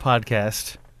name of a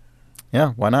podcast.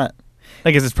 Yeah, why not? I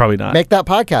guess it's probably not. Make that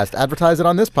podcast. Advertise it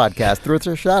on this podcast through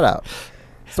its shout-out.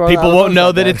 Throw it People out won't on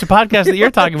know that. that it's a podcast that you're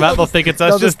talking about. They'll think it's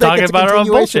us They'll just think talking it's a about our own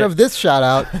continuation bullshit. of this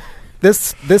shout-out.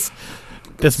 This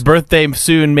This birthday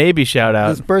soon maybe shout out.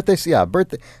 This birthday,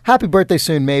 happy birthday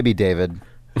soon, maybe, David,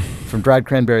 from Dried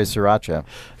Cranberries Sriracha.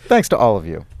 Thanks to all of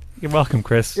you. You're welcome,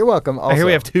 Chris. You're welcome. Also, I hear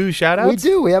we have 2 shout-outs. We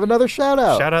do. We have another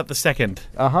shout-out. Shout out the second.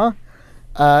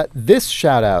 This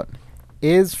shout-out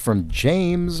is from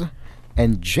James,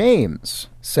 and James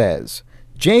says,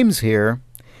 James here,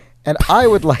 and I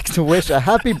would like to wish a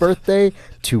happy birthday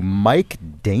to Mike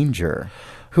Danger,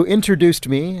 who introduced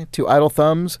me to Idle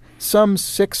Thumbs some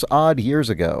 6 odd years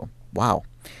ago. Wow.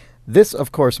 This,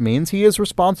 of course, means he is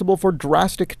responsible for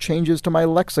drastic changes to my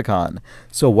lexicon.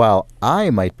 So while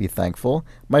I might be thankful,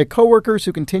 my coworkers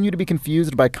who continue to be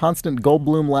confused by constant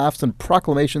Goldblum laughs and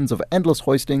proclamations of endless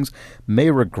hoistings may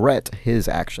regret his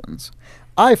actions.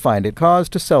 I find it cause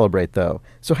to celebrate, though.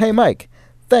 So hey, Mike,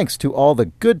 thanks to all the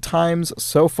good times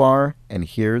so far, and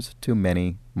here's to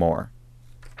many more.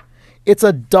 It's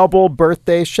a double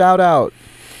birthday shout-out.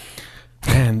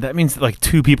 Man, that means like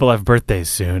 2 people have birthdays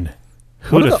soon. What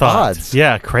Who'd are have the thought? odds?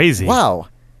 Yeah, crazy. Wow.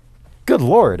 Good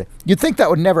Lord. You'd think that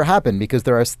would never happen because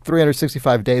there are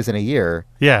 365 days in a year.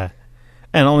 Yeah.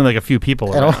 And only like a few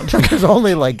people around. There's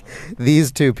only like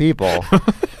these 2 people.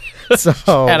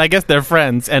 So, And I guess they're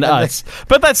friends and us.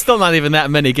 But that's still not even that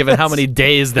many given how many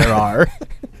days there are.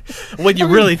 When you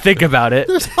really think about it.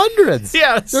 there's hundreds.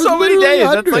 Yeah, There's so many literally days.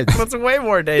 hundreds. That's way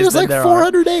more days There's than like there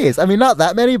 400 days. I mean, not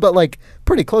that many, but like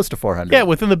pretty close to 400. Yeah,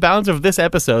 within the bounds of this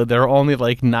episode, there are only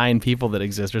like 9 people that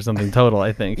exist or something total,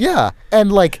 I think. Yeah,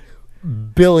 and like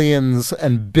billions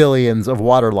and billions of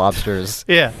water lobsters.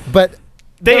 Yeah. But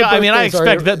I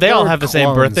expect that they all have the same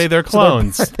clones. birthday. They're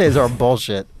clones. So their birthdays are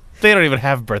bullshit. They don't even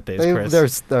have birthdays,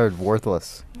 Chris. They're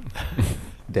worthless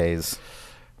days.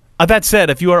 That said,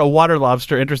 if you are a water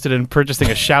lobster interested in purchasing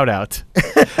a shout-out,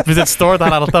 visit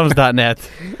store.idlethumbs.net.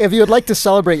 If you would like to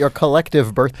celebrate your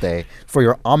collective birthday for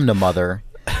your Omnimother,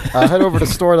 head over to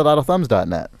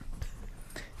store.idlethumbs.net.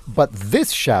 But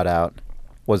this shout-out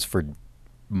was for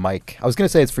Mike. I was going to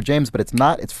say it's for James, but it's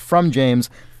not. It's from James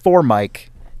for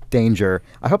Mike Danger.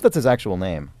 I hope that's his actual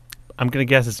name. I'm going to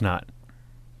guess it's not.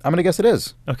 I'm going to guess it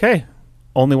is. Okay.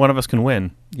 Only one of us can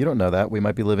win. You don't know that. We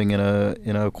might be living in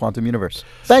a quantum universe.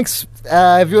 Thanks.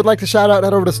 If you would like to shout out,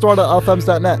 head over to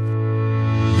store.idlethumbs.net.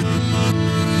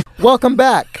 Welcome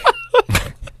back.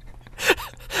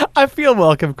 I feel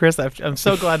welcome, Chris. I'm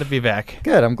so glad to be back.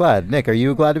 Good. I'm glad. Nick, are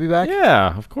you glad to be back?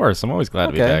 Yeah, of course. I'm always glad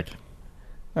to be Okay. back.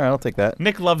 All right, I'll take that.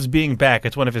 Nick loves being back.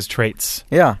 It's one of his traits.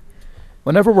 Yeah.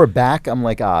 Whenever we're back, I'm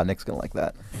like, Nick's going to like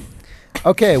that.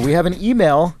 Okay, we have an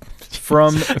email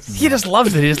from... He just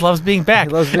loves it. He just loves being back.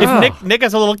 He loves being If Nick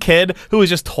is a little kid who was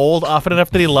just told often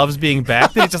enough that he loves being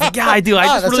back, then he's just like, yeah, I do. I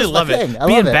just that's really just my love it. thing. I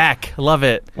Being love it. back. Love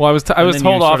it. Well, I was And was then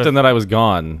told you sort often of- that I was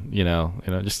gone.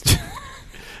 Just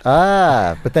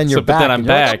but then you're but back. then I'm and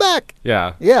you're like, back. I'm back.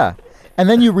 Yeah. Yeah. And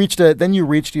then you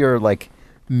reached your like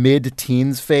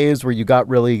mid-teens phase where you got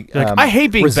really You're like, I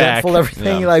hate being resentful back. of everything.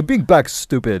 Yeah. You're like, being back's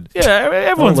stupid. Yeah,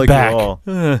 everyone's like it back. all.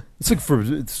 Ugh. It's like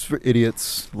it's for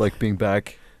idiots like being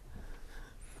back.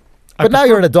 But now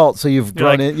you're an adult, so you've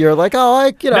grown like- in. You're like, Now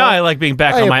I like being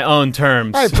back I- on my own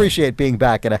terms. I appreciate being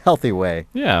back in a healthy way,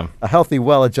 Yeah. a healthy,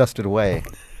 well-adjusted way.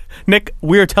 Nick,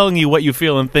 we're telling you what you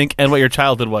feel and think and what your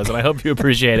childhood was, and I hope you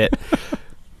appreciate it.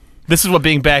 This is what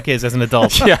being back is as an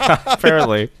adult. Yeah.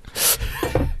 Apparently.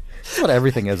 That's what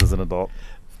everything is as an adult.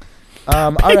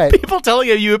 All right. People telling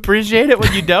you appreciate it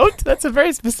when you don't? That's a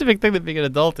very specific thing that being an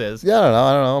adult is. Yeah,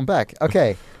 I don't know. I'm back.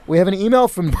 Okay. We have an email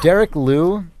from Derek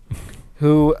Liu,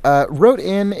 who wrote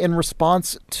in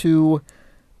response to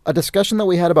a discussion that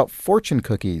we had about fortune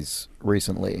cookies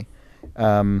recently.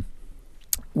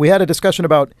 We had a discussion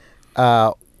about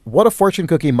what a fortune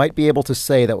cookie might be able to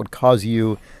say that would cause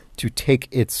you to take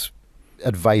its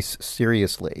advice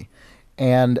seriously.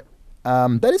 And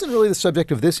that isn't really the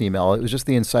subject of this email. It was just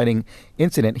the inciting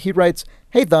incident. He writes,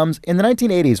 "Hey Thumbs, in the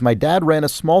 1980s, my dad ran a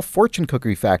small fortune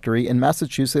cookie factory in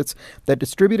Massachusetts that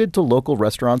distributed to local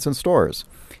restaurants and stores.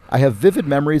 I have vivid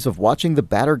memories of watching the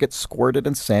batter get squirted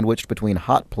and sandwiched between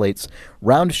hot plates,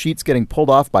 round sheets getting pulled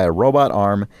off by a robot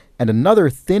arm, and another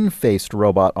thin-faced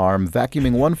robot arm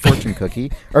vacuuming one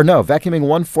vacuuming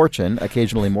one fortune,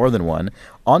 occasionally more than one,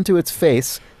 onto its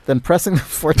face, then pressing the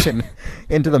fortune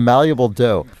into the malleable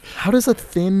dough." How does how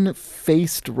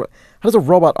does a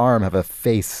robot arm have a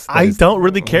face? I don't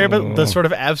really care, but the sort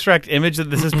of abstract image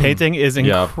that this is painting is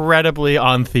Yeah. incredibly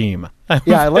on theme.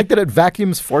 Yeah, I like that it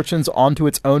vacuums fortunes onto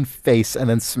its own face and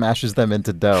then smashes them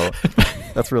into dough.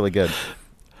 That's really good.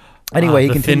 Anyway, he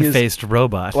the continues. thin-faced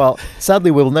robot. Well,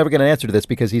 sadly, we'll never get an answer to this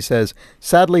because he says,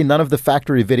 "Sadly, none of the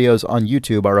factory videos on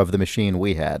YouTube are of the machine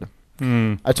we had."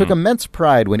 I took immense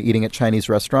pride when eating at Chinese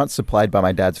restaurants supplied by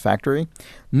my dad's factory.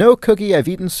 No cookie I've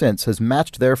eaten since has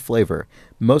matched their flavor.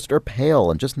 Most are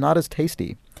pale and just not as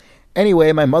tasty.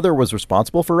 Anyway, my mother was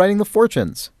responsible for writing the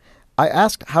fortunes. I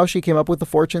asked how she came up with the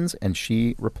fortunes, and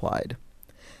she replied.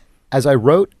 As I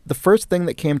wrote, the first thing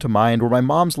that came to mind were my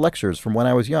mom's lectures from when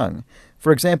I was young.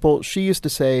 For example, she used to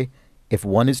say, "If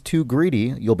one is too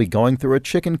greedy, you'll be going through a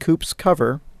chicken coop's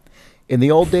cover." In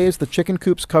the old days, the chicken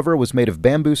coop's cover was made of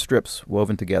bamboo strips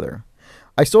woven together.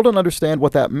 I still don't understand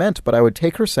what that meant, but I would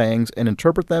take her sayings and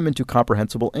interpret them into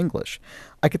comprehensible English.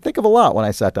 I could think of a lot when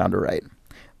I sat down to write.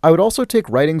 I would also take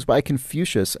writings by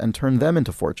Confucius and turn them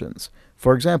into fortunes.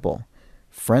 For example,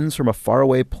 "Friends from a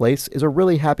faraway place is a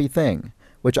really happy thing,"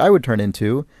 which I would turn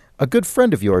into, "A good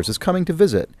friend of yours is coming to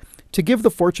visit," to give the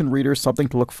fortune reader something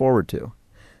to look forward to.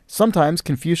 Sometimes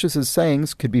Confucius's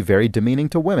sayings could be very demeaning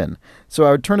to women, so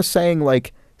I would turn a saying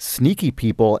like, "Sneaky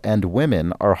people and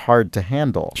women are hard to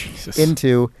handle,"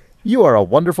 into, "You are a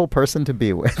wonderful person to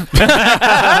be with."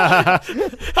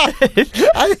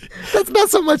 That's not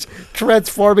so much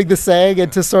transforming the saying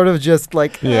into sort of just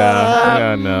like,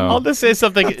 no. I'll just say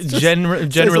something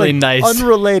generally nice.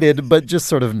 Unrelated, but just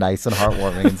sort of nice and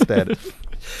heartwarming instead.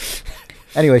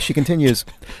 Anyway, she continues,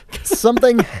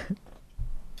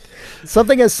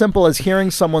 Something as simple as hearing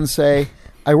someone say,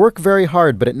 "I work very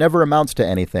hard, but it never amounts to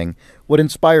anything," would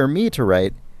inspire me to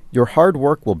write, "Your hard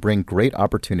work will bring great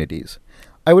opportunities."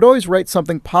 I would always write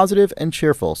something positive and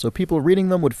cheerful so people reading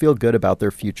them would feel good about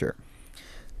their future.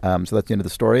 So that's the end of the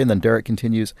story. And then Derek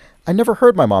continues, "I never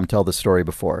heard my mom tell this story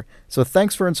before, so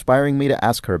thanks for inspiring me to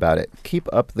ask her about it. Keep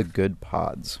up the good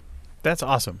pods." That's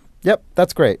awesome. Yep,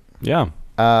 that's great. Yeah.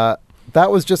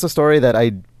 That was just a story that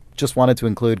I just wanted to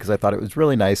include because I thought it was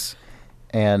really nice.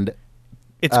 And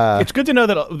it's good to know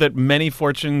that many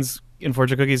fortunes in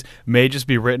fortune cookies may just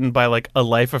be written by like a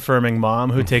life-affirming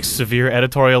mom who takes severe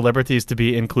editorial liberties to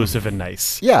be inclusive and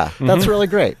nice. Yeah, that's really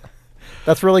great.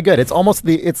 That's really good. It's almost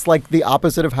it's like the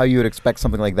opposite of how you would expect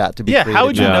something like that to be. Yeah, created. how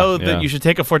would you know that you should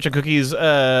take a fortune cookies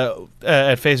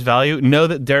at face value? Know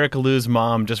that Derek Lou's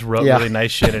mom just wrote really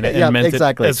nice shit in it and meant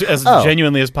exactly. it as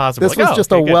genuinely as possible. This was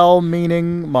just a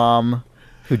well-meaning mom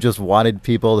who just wanted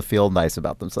people to feel nice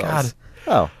about themselves.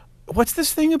 God. What's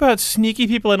this thing about sneaky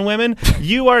people and women?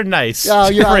 You are nice. Oh,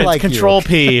 yeah, I like Control you.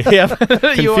 P. Yep.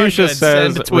 Confucius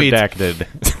says tweet. redacted.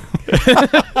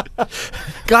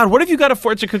 God, what if you got a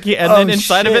fortune cookie and then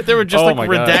inside of it there were just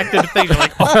redacted things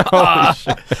like,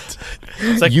 shit.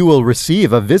 It's like, you will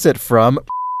receive a visit from.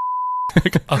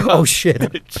 Oh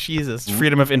shit! Jesus,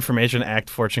 Freedom of Information Act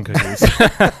fortune cookies.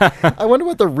 I wonder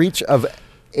what the reach of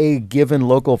a given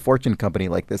local fortune company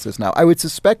like this is now. I would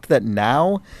suspect that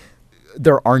now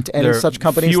there aren't any such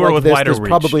companies fewer like with this. wider There's reach,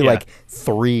 probably like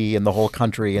 3 in the whole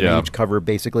country, and they each cover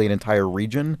basically an entire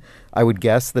region. I would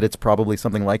guess that it's probably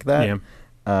something like that.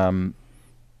 Yeah.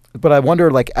 But I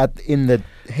wonder, like in the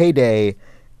heyday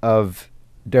of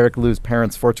Derek Lou's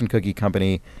parents' fortune cookie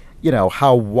company,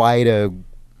 how wide a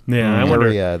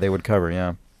area they would cover.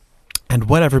 Yeah. And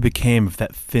whatever became of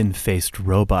that thin-faced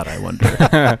robot, I wonder.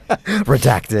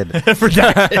 Redacted.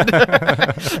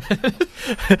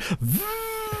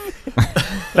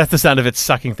 That's the sound of it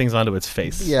sucking things onto its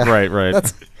face. Yeah. Right.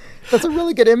 That's a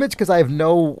really good image because I have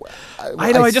no.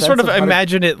 I know. I just sort of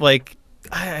imagine it like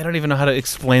I don't even know how to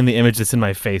explain the image that's in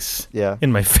my face. Yeah.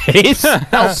 In my face.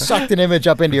 I sucked an image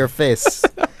up into your face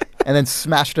and then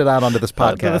smashed it out onto this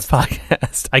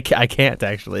podcast. I can't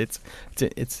actually.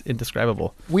 It's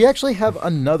indescribable. We actually have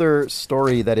another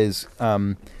story that is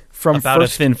from about a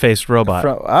thin-faced robot.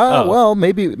 Well,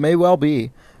 may well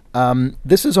be.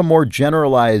 This is a more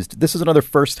generalized. This is another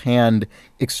first-hand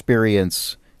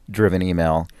experience-driven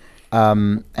email.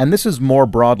 And this is more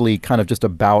broadly kind of just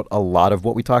about a lot of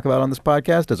what we talk about on this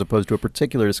podcast as opposed to a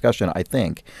particular discussion, I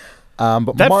think.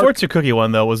 But that fortune cookie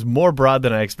one, though, was more broad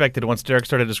than I expected once Derek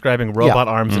started describing robot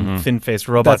arms and thin-faced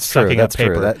robots sucking up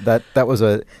paper. True. That was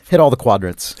hit all the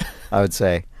quadrants, I would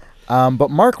say.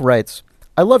 But Mark writes,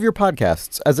 "I love your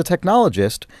podcasts. As a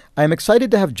technologist, I am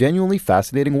excited to have genuinely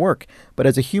fascinating work, but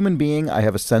as a human being, I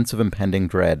have a sense of impending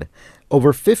dread.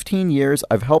 Over 15 years,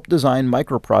 I've helped design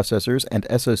microprocessors and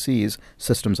SoCs,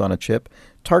 systems on a chip,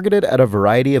 targeted at a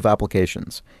variety of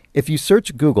applications. If you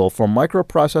search Google for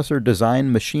microprocessor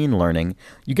design machine learning,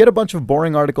 you get a bunch of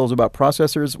boring articles about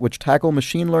processors which tackle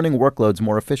machine learning workloads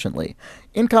more efficiently.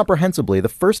 Incomprehensibly, the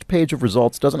first page of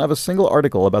results doesn't have a single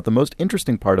article about the most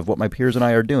interesting part of what my peers and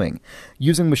I are doing,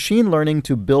 using machine learning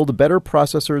to build better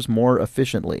processors more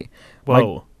efficiently."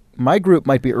 Whoa. My group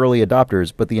might be early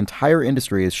adopters, but the entire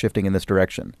industry is shifting in this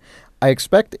direction. I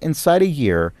expect inside a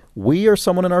year, we or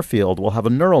someone in our field will have a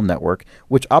neural network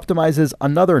which optimizes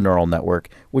another neural network,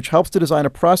 which helps to design a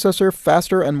processor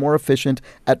faster and more efficient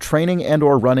at training and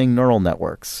or running neural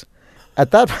networks.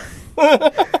 At that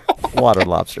water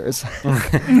lobsters.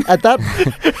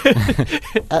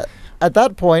 At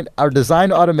that point, our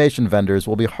design automation vendors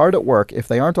will be hard at work, if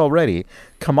they aren't already,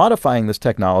 commodifying this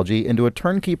technology into a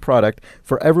turnkey product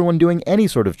for everyone doing any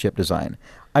sort of chip design.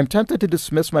 I'm tempted to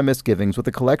dismiss my misgivings with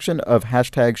a collection of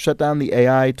hashtag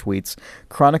 #shutdowntheAI tweets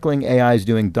chronicling AIs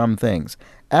doing dumb things.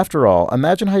 After all,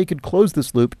 imagine how you could close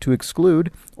this loop to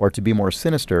exclude, or to be more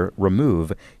sinister,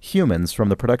 remove, humans from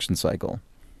the production cycle.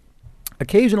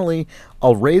 Occasionally,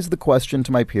 I'll raise the question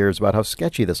to my peers about how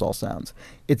sketchy this all sounds.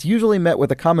 It's usually met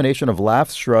with a combination of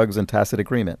laughs, shrugs, and tacit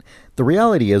agreement. The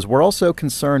reality is we're also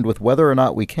concerned with whether or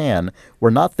not we can.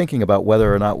 We're not thinking about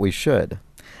whether or not we should.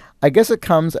 I guess it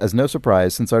comes as no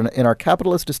surprise since in our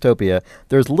capitalist dystopia,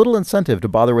 there's little incentive to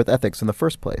bother with ethics in the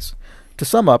first place. To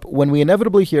sum up, when we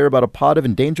inevitably hear about a pod of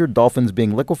endangered dolphins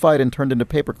being liquefied and turned into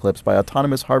paper clips by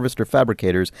autonomous harvester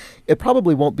fabricators, it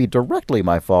probably won't be directly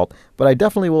my fault, but I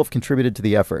definitely will have contributed to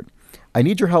the effort. I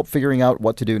need your help figuring out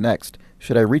what to do next.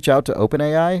 Should I reach out to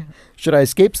OpenAI? Should I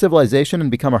escape civilization and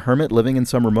become a hermit living in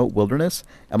some remote wilderness?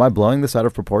 Am I blowing this out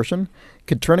of proportion?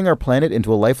 Could turning our planet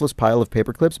into a lifeless pile of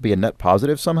paperclips be a net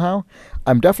positive somehow?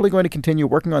 I'm definitely going to continue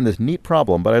working on this neat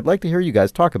problem, but I'd like to hear you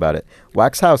guys talk about it.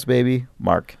 Wax house, baby.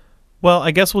 Mark. Well,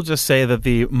 I guess we'll just say that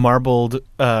the marbled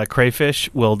crayfish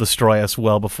will destroy us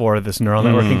well before this neural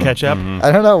network can catch up.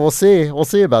 I don't know. We'll see. We'll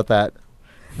see about that.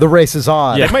 The race is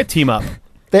on. Yeah, it might team up.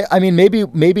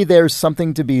 Maybe there's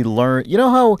something to be learned. You know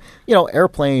how,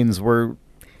 airplanes were,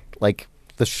 like,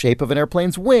 the shape of an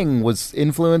airplane's wing was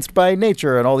influenced by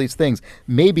nature and all these things.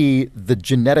 Maybe the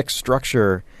genetic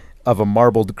structure of a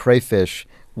marbled crayfish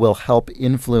will help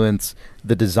influence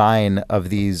the design of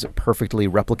these perfectly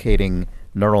replicating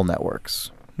neural networks.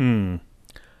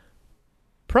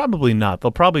 Probably not.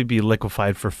 They'll probably be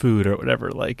liquefied for food or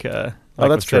whatever, like that's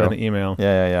was said true. in the email.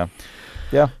 Yeah.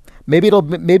 Maybe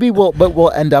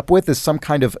we'll end up with is some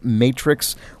kind of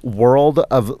matrix world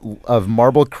of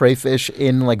marbled crayfish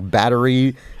in like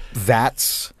battery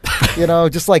vats.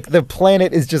 Just like the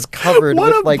planet is just covered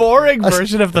What with a boring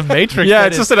version of the Matrix. Yeah, that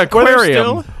it's is. just an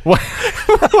aquarium.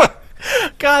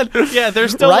 God, yeah,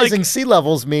 there's still rising sea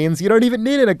levels means you don't even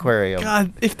need an aquarium.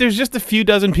 God, if there's just a few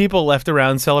dozen people left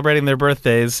around celebrating their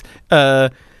birthdays,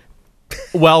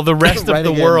 while the rest of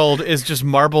the world is just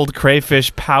marbled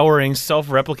crayfish powering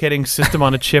self-replicating system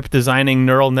on a chip designing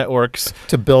neural networks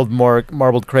to build more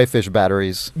marbled crayfish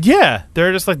batteries. Yeah,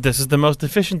 they're just like, this is the most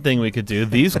efficient thing we could do.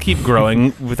 These keep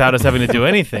growing without us having to do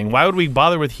anything. Why would we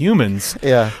bother with humans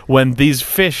when these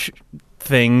fish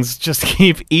things just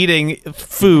keep eating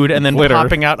food and then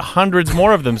popping out hundreds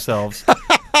more of themselves?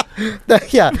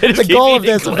 The goal of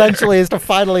this eventually is to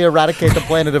finally eradicate the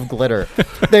planet of glitter.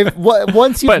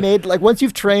 Once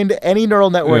you've trained any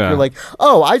neural network, you're like,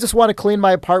 oh, I just want to clean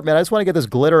my apartment. I just want to get this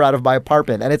glitter out of my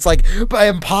apartment, and it's like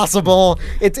impossible.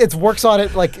 It works on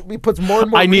it like it puts more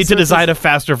and more. I need to design a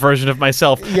faster version of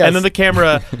myself, and then the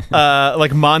camera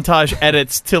like montage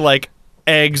edits to like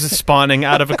eggs spawning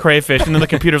out of a crayfish, and then the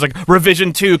computer's like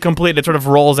revision 2 complete. It sort of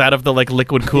rolls out of the like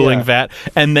liquid cooling vat,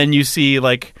 and then you see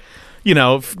like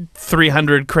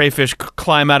 300 crayfish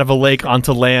climb out of a lake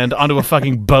onto land, onto a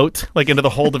fucking boat, like into the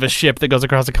hold of a ship that goes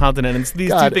across a continent. And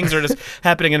these two things are just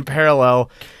happening in parallel.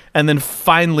 And then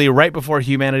finally, right before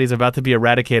humanity is about to be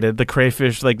eradicated, the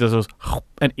crayfish like does those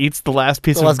and eats the last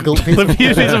piece of glitter, and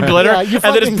then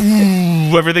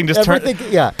everything just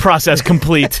turns. Process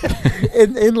complete.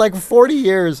 In like 40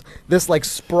 years, this like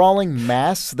sprawling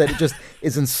mass that just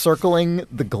is encircling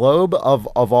the globe of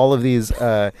all of these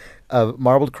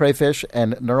marbled crayfish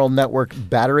and neural network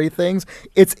battery things.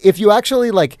 It's if you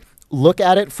actually like look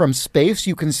at it from space,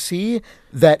 you can see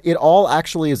that it all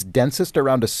actually is densest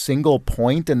around a single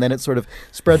point, and then it sort of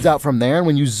spreads out from there. And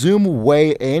when you zoom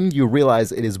way in, you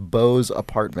realize it is Bo's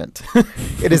apartment.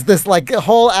 It is this like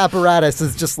whole apparatus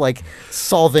is just like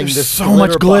solving There's this. So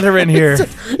much glitter in here.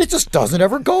 It just doesn't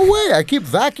ever go away. I keep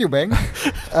vacuuming.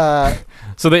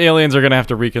 So the aliens are going to have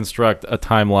to reconstruct a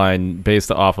timeline based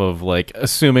off of like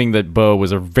assuming that Bo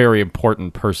was a very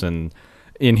important person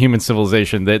in human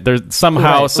civilization, that there's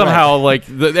somehow like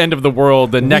the end of the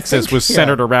world, the nexus was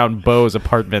centered around Bo's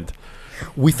apartment.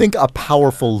 We think a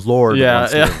powerful lord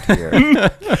lived here.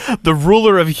 The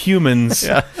ruler of humans.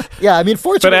 I mean,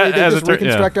 fortunately, they just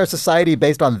reconstruct our society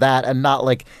based on that and not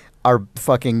like our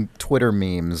fucking Twitter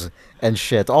memes and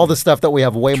shit. All the stuff that we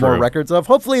have way more records of.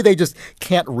 Hopefully they just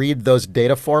can't read those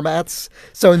data formats.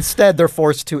 So instead they're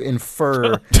forced to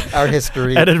infer our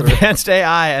history. An advanced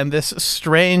AI and this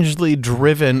strangely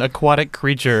driven aquatic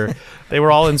creature, they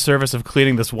were all in service of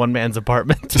cleaning this one man's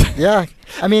apartment. Yeah.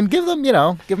 I mean, give them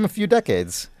a few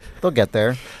decades. They'll get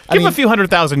there. Give them a few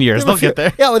 100,000 years. They'll get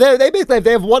there. Yeah, well,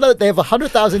 they have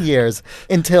 100,000 years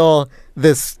until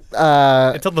this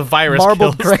Until the virus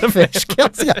marble kills crayfish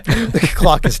kills. Yeah, the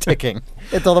clock is ticking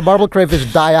until the marble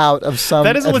crayfish die out of some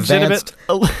That is a legitimate,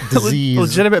 disease.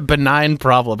 legitimate benign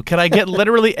problem. Can I get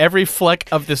literally every fleck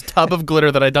of this tub of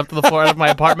glitter that I dumped to the floor out of my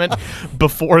apartment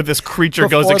before this creature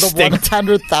goes extinct? The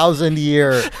 100,000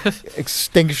 year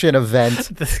extinction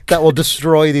event that will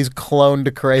destroy these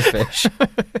cloned crayfish.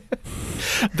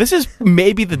 This is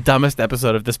maybe the dumbest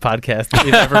episode of this podcast that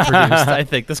we've ever produced. I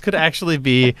think this could actually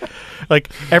be like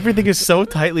everything is so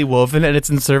tightly woven and it's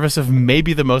in service of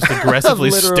maybe the most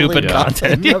aggressively stupid content.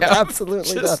 Of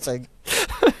absolutely nothing.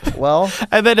 Well,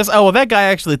 and then that guy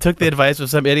actually took the advice of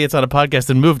some idiots on a podcast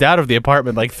and moved out of the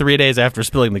apartment like 3 days after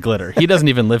spilling the glitter. He doesn't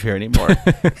even live here anymore.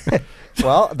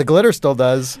 Well, the glitter still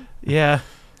does. Yeah.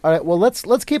 All right. Well,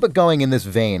 let's keep it going in this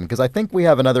vein because I think we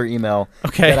have another email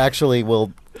that actually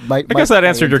will. I guess that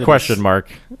answered your question, Mark.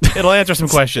 It'll answer some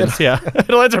questions. Yeah,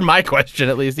 it'll answer my question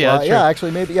at least. Yeah, yeah.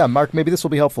 Actually, maybe. Yeah, Mark. Maybe this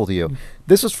will be helpful to you.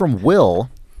 This is from Will,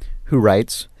 who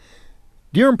writes,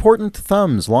 "Dear Important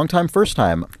Thumbs, long time, first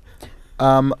time.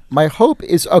 My hope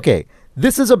is okay.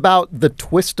 This is about the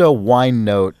Twista wine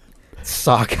note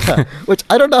saga, which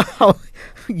I don't know how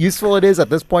useful it is at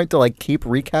this point to like keep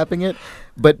recapping it,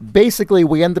 but basically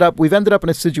we've ended up in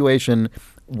a situation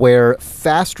where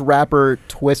fast rapper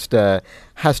Twista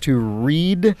has to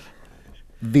read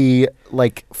the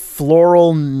like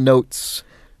floral notes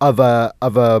of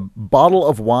a bottle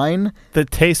of wine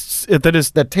that tastes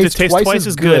twice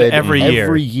as good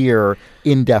every year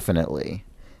indefinitely.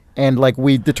 And like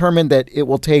we determined that it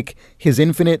will take his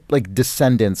infinite like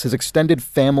descendants, his extended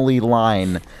family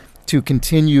line, to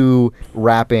continue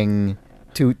rapping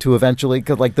to eventually,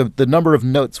 because like the number of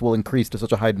notes will increase to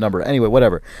such a high number. Anyway,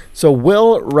 whatever. So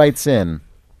Will writes in,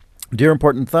 "Dear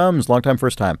Important Thumbs, long time,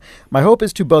 first time. My hope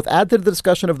is to both add to the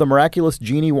discussion of the miraculous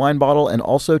genie wine bottle and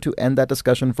also to end that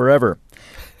discussion forever.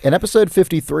 In episode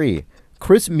 53,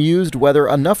 Chris mused whether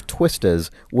enough Twistas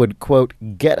would, quote,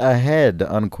 get ahead,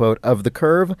 unquote, of the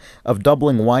curve of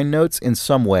doubling wine notes in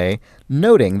some way,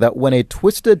 noting that when a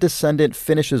Twista descendant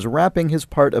finishes rapping his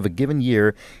part of a given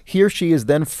year, he or she is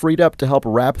then freed up to help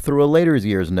rap through a later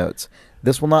year's notes.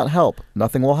 This will not help.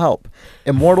 Nothing will help.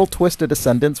 Immortal Twista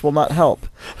descendants will not help.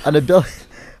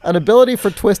 An ability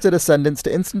for Twisted Ascendants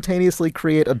to instantaneously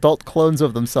create adult clones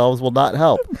of themselves will not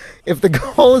help. If the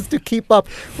goal is to keep up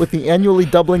with the annually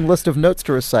doubling list of notes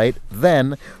to recite,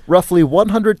 then, roughly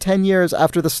 110 years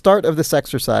after the start of this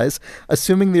exercise,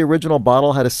 assuming the original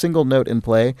bottle had a single note in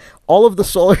play, all of the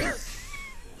solar...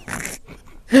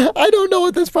 I don't know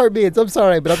what this part means. I'm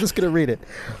sorry, but I'm just going to read it.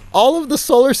 All of the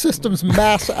solar system's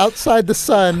mass outside the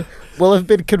sun will have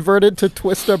been converted to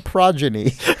Twista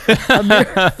progeny.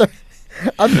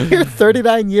 A mere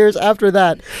 39 years after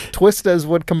that, Twistas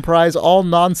would comprise all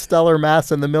non-stellar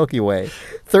mass in the Milky Way.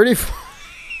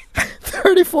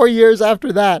 34 years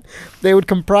after that, they would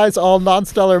comprise all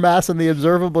non-stellar mass in the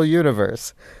observable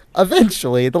universe.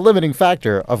 Eventually, the limiting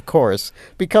factor, of course,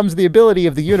 becomes the ability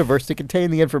of the universe to contain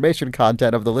the information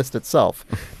content of the list itself.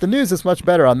 The news is much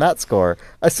better on that score.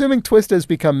 Assuming Twistas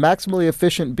become maximally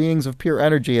efficient beings of pure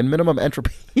energy and minimum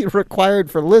entropy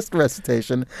required for list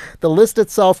recitation, the list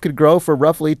itself could grow for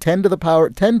roughly 10 to the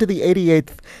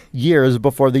 88th years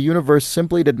before the universe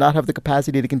simply did not have the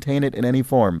capacity to contain it in any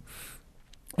form.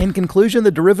 In conclusion,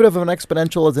 the derivative of an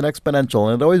exponential is an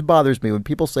exponential, and it always bothers me when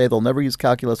people say they'll never use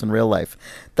calculus in real life.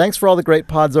 Thanks for all the great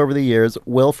pods over the years.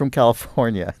 Will from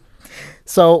California."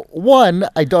 So, one,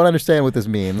 I don't understand what this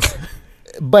means.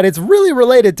 But it's really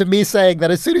related to me saying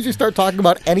that as soon as you start talking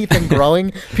about anything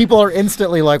growing, people are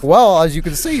instantly like, well, as you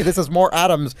can see, this is more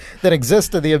atoms than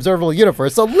exist in the observable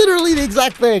universe. So literally the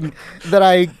exact thing that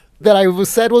I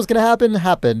said was going to happen,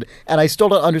 happened, and I still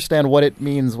don't understand what it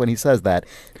means when he says that.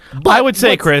 But I would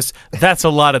say, Chris, that's a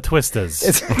lot of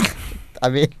Twistas. I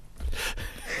mean,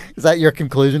 is that your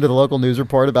conclusion to the local news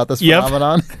report about this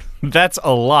phenomenon? That's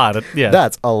a lot.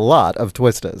 That's a lot of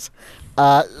Twistas.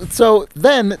 So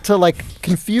then, to like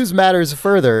confuse matters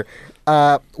further,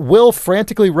 Will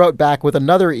frantically wrote back with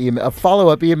another email, a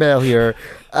follow-up email here,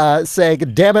 saying,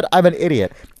 "Damn it, I'm an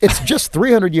idiot. It's just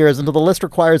 300 years until the list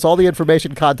requires all the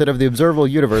information content of the observable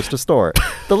universe to store.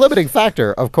 The limiting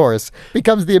factor, of course,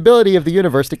 becomes the ability of the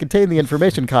universe to contain the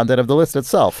information content of the list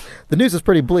itself. The news is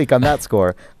pretty bleak on that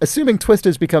score. Assuming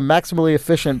Twisters become maximally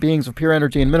efficient beings of pure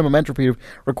energy and minimum entropy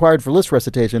required for list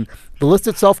recitation, the list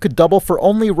itself could double for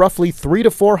only roughly 300 to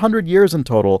 400 years in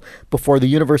total before the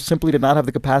universe simply did not have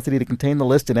the capacity to contain the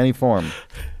list in any form."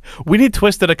 We need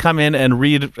Twista to come in and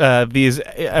read these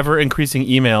ever-increasing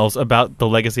emails about the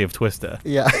legacy of Twista.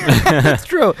 Yeah, that's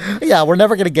true. Yeah, we're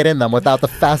never going to get in them without the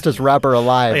fastest rapper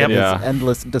alive and his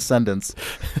endless descendants.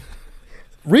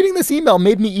 reading this email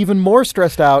made me even more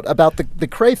stressed out about the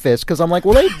crayfish because I'm like,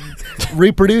 well, they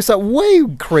reproduce at way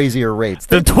crazier rates.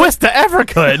 The Twista ever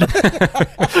could.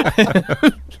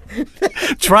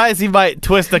 Try as he might,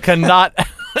 Twista cannot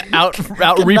out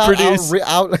reproduce.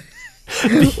 Well,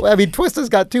 I mean, Twista's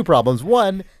got two problems.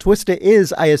 One, Twista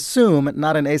is, I assume,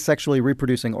 not an asexually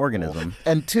reproducing organism.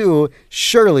 And two,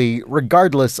 surely,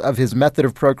 regardless of his method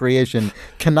of procreation,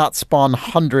 cannot spawn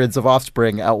hundreds of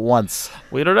offspring at once.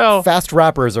 We don't know. Fast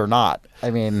rappers or not.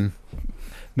 I mean...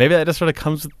 Maybe that just sort of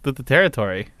comes with the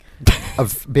territory.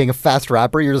 Of being a fast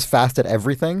rapper, you're just fast at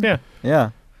everything? Yeah.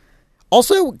 Yeah.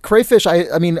 Also, crayfish,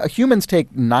 I mean, humans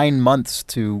take 9 months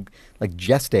to... like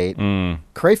gestate.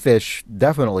 Crayfish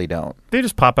definitely don't. They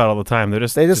just pop out all the time.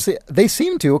 They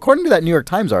seem to, according to that New York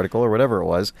Times article or whatever it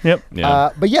was. Yep.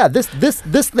 Yeah. But yeah, this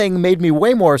thing made me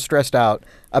way more stressed out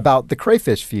about the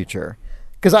crayfish future,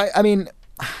 because I mean,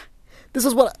 this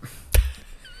is what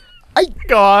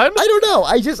Go on. I don't know.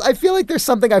 I feel like there's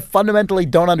something I fundamentally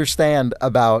don't understand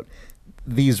about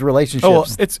these relationships. Oh, well,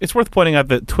 it's worth pointing out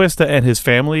that Twista and his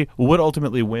family would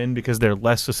ultimately win because they're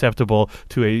less susceptible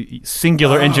to a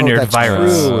singular engineered that's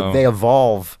virus. True. Oh. They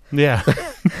evolve. Yeah.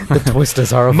 The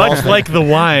Twistas are evolving. Much like the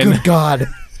wine. Good God.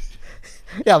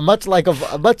 Yeah, much like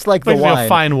the wine. A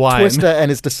fine wine. Twista and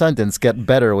his descendants get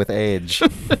better with age.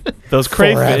 Those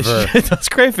crayfish, Forever. those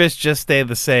crayfish just stay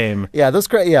the same. Yeah, not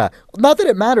that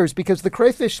it matters because the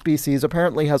crayfish species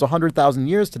apparently has 100,000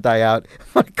 years to die out.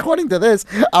 According to this,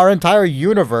 our entire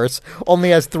universe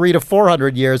only has 300 to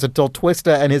 400 years until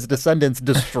Twista and his descendants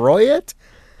destroy it.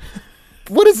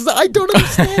 What is? I don't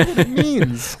understand what it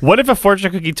means. What if a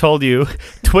fortune cookie told you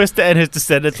Twista and his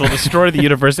descendants will destroy the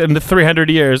universe in the 300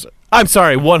 years? I'm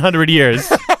sorry, 100 years.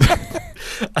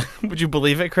 Would you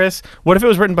believe it, Chris? What if it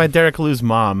was written by Derek Liu's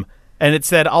mom? And it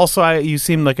said, also, you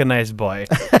seem like a nice boy.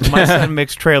 My son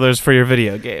makes trailers for your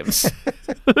video games.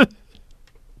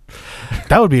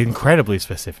 That would be incredibly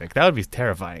specific. That would be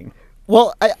terrifying.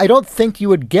 Well, I don't think you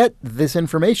would get this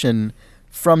information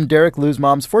from Derek Liu's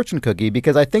mom's fortune cookie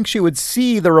because I think she would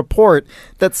see the report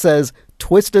that says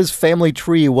Twista's family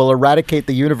tree will eradicate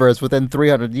the universe within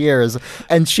 300 years,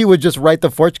 and she would just write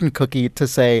the fortune cookie to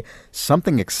say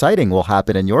something exciting will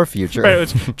happen in your future. Right,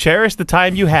 it's, cherish the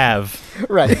time you have.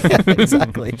 Right, yeah,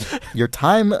 exactly. Your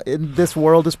time in this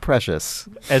world is precious.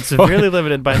 And severely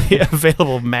limited by the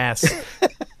available mass.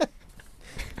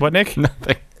 What, Nick?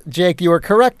 Nothing. Jake, you are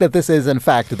correct that this is, in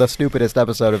fact, the stupidest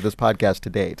episode of this podcast to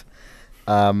date.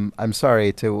 I'm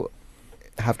sorry to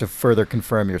have to further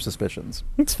confirm your suspicions.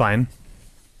 It's fine.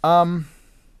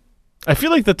 I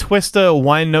feel like the Twista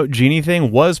wine note genie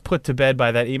thing was put to bed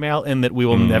by that email, and that we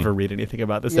will never read anything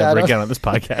about this ever again on this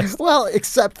podcast. Well,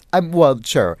 except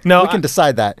sure. No, we can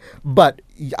decide that. But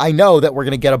I know that we're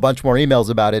going to get a bunch more emails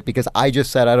about it because I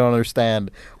just said I don't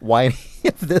understand why any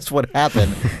of this would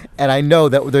happen, and I know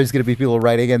that there's going to be people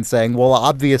writing in saying, "Well,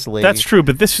 obviously." That's true,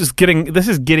 but this is getting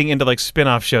into like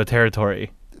spin-off show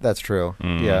territory. That's true.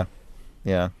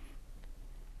 Yeah.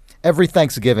 Every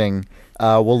Thanksgiving,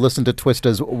 we'll listen to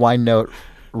Twista's wine note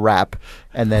rap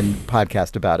and then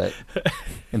podcast about it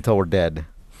until we're dead.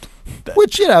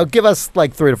 Which, give us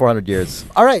like 300 to 400 years.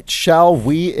 All right, shall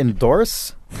we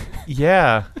endorse?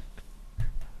 Yeah.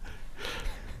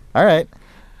 All right.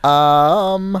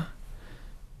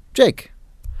 Jake.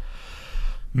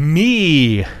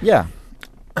 Me. Yeah.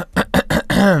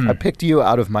 I picked you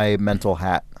out of my mental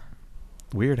hat.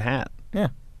 Weird hat. Yeah.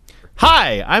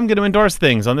 Hi, I'm going to endorse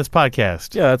things on this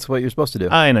podcast. Yeah, that's what you're supposed to do.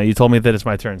 I know. You told me that it's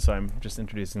my turn, so I'm just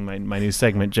introducing my new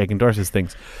segment, Jake Endorses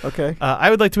Things. Okay.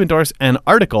 I would like to endorse an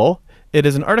article. It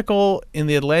is an article in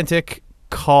The Atlantic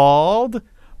called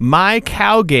My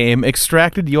Cow Game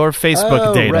Extracted Your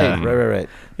Facebook Data. Right.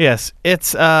 Yes.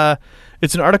 It's an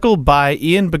article by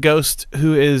Ian Bagost,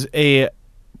 who is a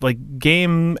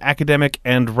game academic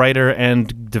and writer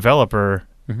and developer.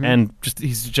 Mm-hmm. And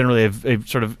he's generally a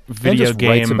sort of video and just game.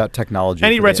 Writes about technology.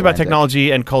 And he writes about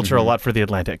technology and culture a lot for The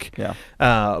Atlantic. Yeah.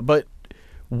 But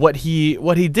what he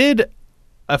did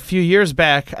a few years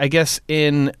back, I guess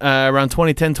in around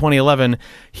 2010, 2011,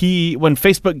 when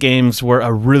Facebook games were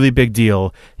a really big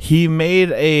deal, he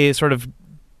made a sort of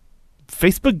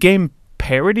Facebook game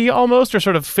parody almost, or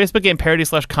sort of Facebook game parody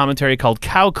 / commentary called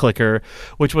Cow Clicker,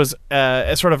 which was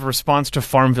a sort of response to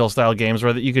Farmville style games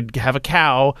where that you could have a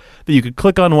cow that you could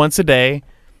click on once a day.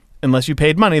 Unless you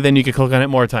paid money, then you could click on it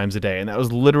more times a day. And that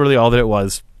was literally all that it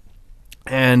was.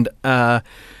 And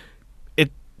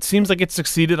it seems like it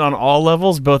succeeded on all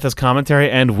levels, both as commentary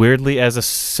and weirdly as a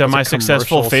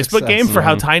semi-successful Facebook game for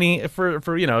how tiny, for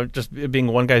just being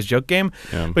one guy's joke game.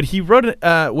 Yeah. But he wrote it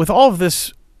with all of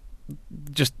this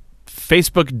just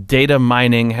Facebook data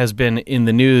mining has been in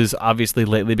the news, obviously,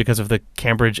 lately because of the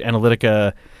Cambridge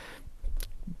Analytica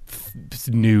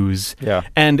news. Yeah.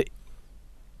 And,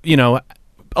 you know,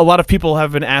 a lot of people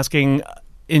have been asking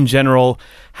in general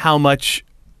how much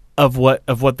of what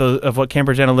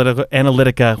Cambridge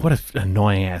Analytica, what an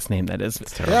annoying ass name that is.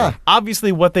 Yeah.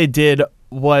 Obviously what they did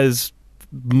was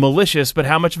malicious, but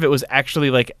how much of it was actually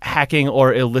like hacking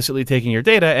or illicitly taking your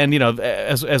data? And, you know,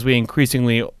 as we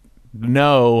increasingly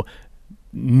know,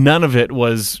 none of it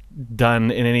was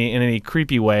done in any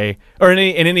creepy way or in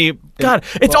any God,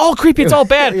 it's all creepy, it's all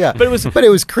bad. Yeah. But it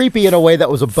was creepy in a way that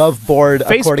was above board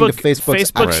according to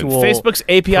Facebook's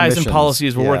APIs and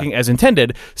policies were working as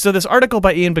intended. So this article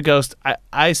by Ian Begost,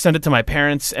 I sent it to my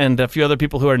parents and a few other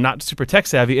people who are not super tech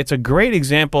savvy. It's a great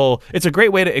example. It's a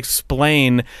great way to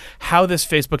explain how this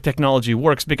Facebook technology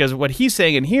works, because what he's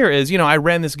saying in here is, you know, I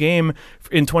ran this game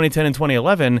in 2010 and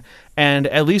 2011, and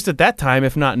at least at that time,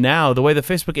 if not now, the way the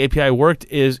Facebook API worked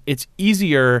is it's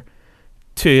easier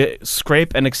to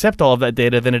scrape and accept all of that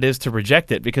data than it is to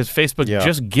reject it, because Facebook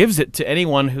just gives it to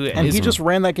anyone who and he just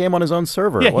ran that game on his own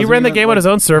server. Yeah, he ran the game on his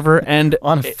own server and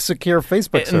on a secure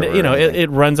Facebook server. And, you know, it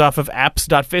runs off of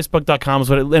apps.facebook.com,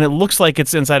 and it looks like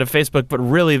it's inside of Facebook, but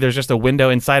really there's just a window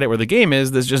inside it where the game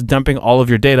is that's just dumping all of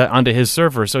your data onto his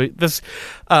server. So this,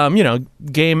 you know,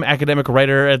 game academic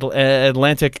writer,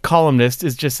 Atlantic columnist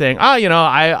is just saying, you know,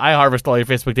 I harvest all your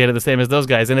Facebook data the same as those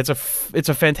guys, and it's a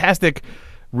fantastic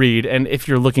read. And if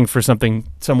you're looking for some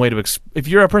way to if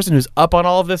you're a person who's up on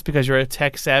all of this because you're a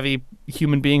tech savvy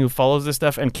human being who follows this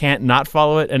stuff and can't not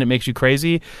follow it and it makes you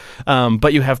crazy,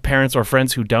 but you have parents or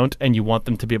friends who don't and you want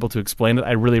them to be able to explain it,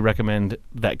 I really recommend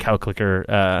that Cow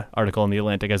Clicker article in The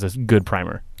Atlantic as a good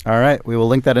primer. All right, we will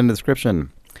link that in the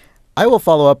description. I will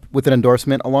follow up with an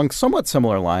endorsement along somewhat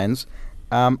similar lines.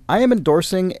 I am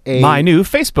endorsing my new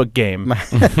Facebook game.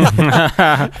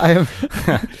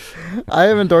 I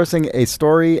am endorsing a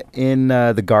story in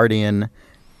The Guardian,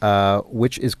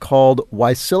 which is called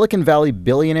 "Why Silicon Valley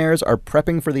Billionaires Are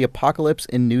Prepping for the Apocalypse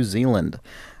in New Zealand."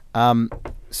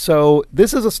 So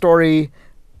this is a story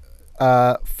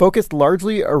focused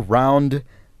largely around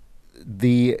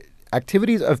the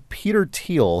activities of Peter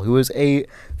Thiel, who is a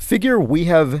figure we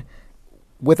have,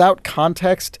 without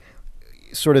context,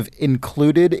 sort of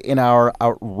included in our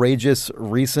outrageous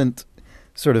recent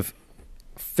sort of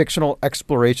fictional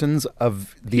explorations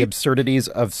of the absurdities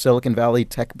of Silicon Valley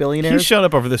tech billionaires. He's shown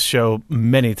up over this show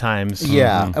many times.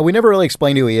 Yeah, and we never really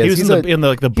explained who he is. He's in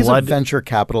the he's blood. a venture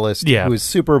capitalist Yeah. who is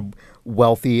super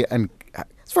wealthy, and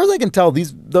as far as I can tell,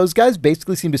 those guys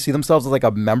basically seem to see themselves as like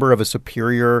a member of a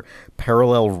superior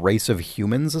parallel race of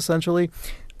humans, essentially.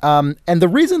 And the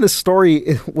reason this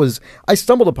story was, I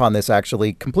stumbled upon this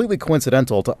actually, completely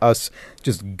coincidental to us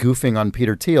just goofing on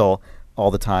Peter Thiel all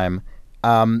the time.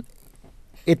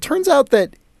 It turns out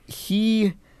that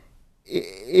he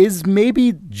is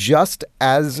maybe just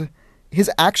as,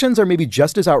 his actions are maybe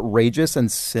just as outrageous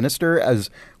and sinister as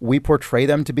we portray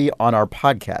them to be on our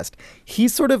podcast.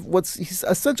 He's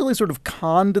essentially sort of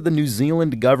conned the New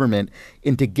Zealand government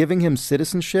into giving him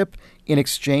citizenship in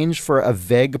exchange for a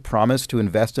vague promise to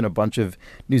invest in a bunch of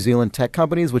New Zealand tech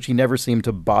companies, which he never seemed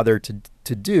to bother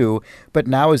to do. But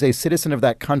now as a citizen of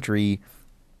that country,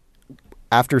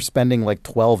 after spending like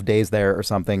 12 days there or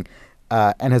something,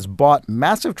 and has bought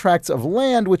massive tracts of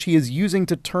land, which he is using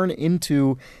to turn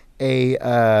into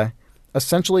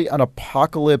essentially an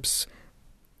apocalypse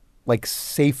like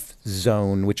safe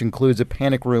zone, which includes a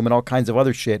panic room and all kinds of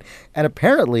other shit. And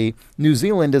apparently New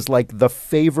Zealand is like the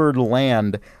favored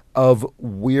land of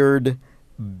weird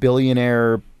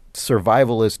billionaire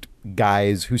survivalist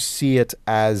guys who see it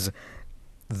as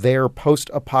their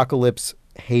post-apocalypse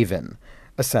haven,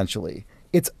 essentially.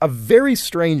 It's a very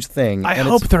strange thing. I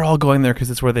hope they're all going there because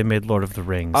it's where they made Lord of the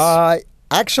Rings.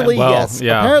 Actually, Well, yes.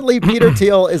 yeah. Apparently, Peter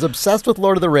Thiel is obsessed with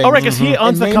Lord of the Rings. Oh, right, because he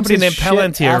owns and the company named names his shit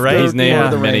Palantir, after right? He's Lord named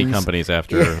of the many Rings. companies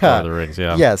after Lord of the Rings,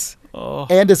 yeah. Yes. Oh.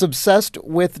 And is obsessed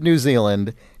with New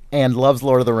Zealand and loves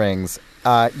Lord of the Rings.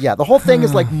 The whole thing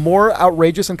is like more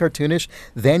outrageous and cartoonish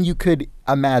than you could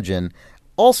imagine.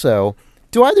 Also,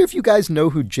 do either of you guys know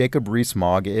who Jacob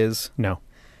Rees-Mogg is? No.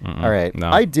 All right. No.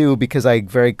 I do, because I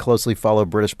very closely follow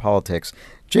British politics.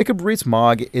 Jacob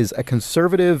Rees-Mogg is a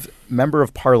conservative member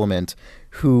of parliament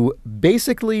who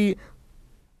basically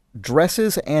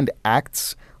dresses and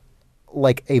acts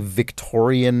like a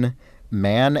Victorian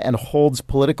man and holds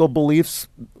political beliefs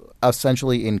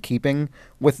essentially in keeping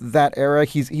with that era.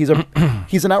 He's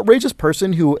an outrageous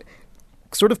person who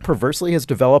sort of perversely has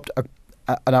developed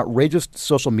an outrageous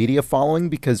social media following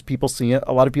because people see it.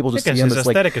 A lot of people just see him his as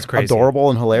like aesthetic is crazy. adorable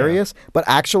and hilarious. But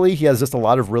actually, he has just a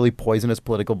lot of really poisonous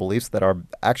political beliefs that are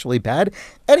actually bad.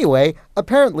 Anyway,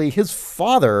 apparently, his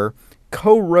father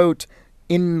co-wrote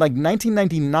in like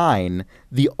 1999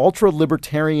 the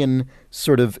ultra-libertarian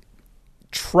sort of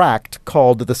tract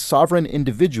called The Sovereign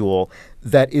Individual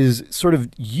that is sort of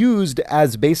used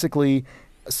as basically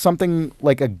something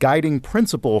like a guiding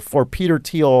principle for Peter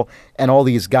Thiel and all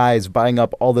these guys buying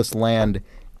up all this land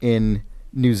in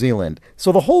New Zealand.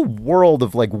 So the whole world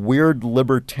of like weird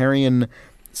libertarian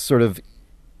sort of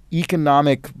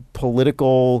economic,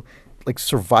 political, like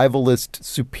survivalist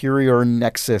superior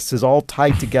nexus is all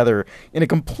tied together in a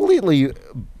completely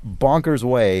bonkers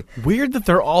way. Weird that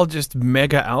they're all just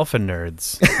mega alpha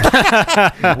nerds.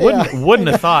 Wouldn't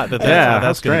have thought that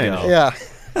that's going to go. Yeah.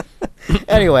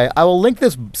 Anyway, I will link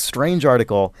this strange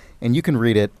article, and you can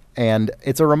read it. And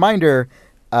it's a reminder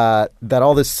that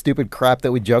all this stupid crap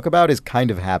that we joke about is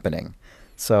kind of happening.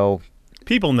 So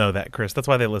People know that, Chris. That's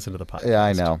why they listen to the podcast. yeah,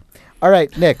 I know. All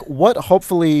right, Nick, what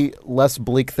hopefully less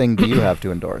bleak thing do you have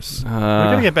to endorse? We're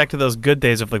going to get back to those good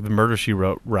days of like the Murder, She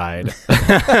Wrote ride.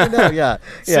 I know, yeah.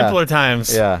 Simpler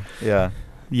times. Yeah, yeah.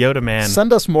 Yoda man.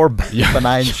 Send us more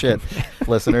benign shit,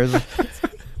 listeners. Nick,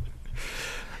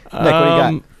 what do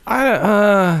you got?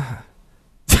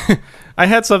 I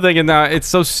had something, and it's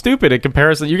so stupid in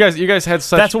comparison. You guys had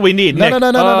such. That's what we need, Nick. No.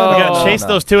 We got to chase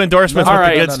those two endorsements No, with all the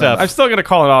right. good stuff. I'm still going to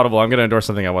call it audible. I'm going to endorse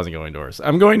something I wasn't going to endorse.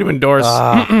 I'm going to endorse.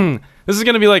 This is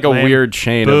going to be like a Lame. weird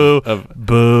chain Boo. of.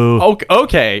 Boo.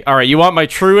 Okay. All right. You want my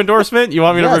true endorsement? You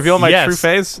want me to Yes. reveal my Yes. true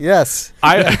face? Yes.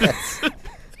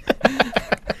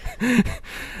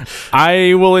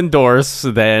 I will endorse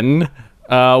then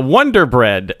Wonder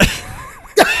Bread.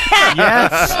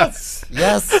 Yes.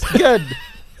 Yes. Good.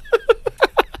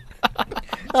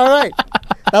 All right.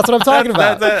 That's what I'm talking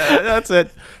about. That's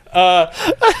it. All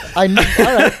right.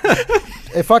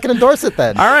 Hey, fucking endorse it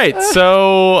then. All right.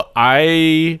 So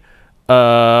I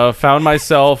found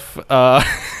myself. I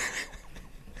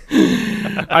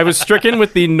was stricken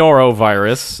with the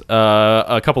norovirus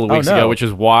a couple of weeks no. ago, which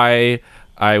is why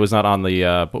I was not on the.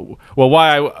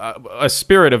 A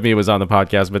spirit of me was on the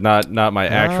podcast, but not my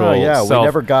actual. Yeah, self. we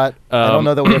never got. I don't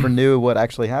know that we ever knew what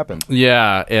actually happened.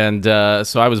 Yeah, and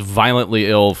so I was violently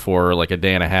ill for like a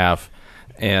day and a half,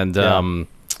 and when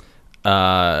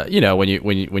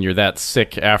you're that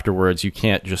sick afterwards, you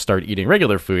can't just start eating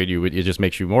regular food. It just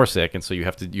makes you more sick, and so you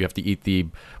have to eat the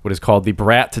what is called the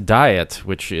Brat diet,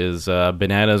 which is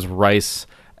bananas, rice,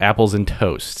 apples, and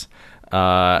toast.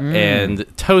 And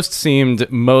toast seemed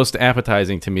most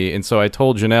appetizing to me, and so I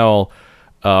told Janelle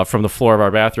from the floor of our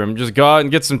bathroom, just go out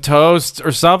and get some toast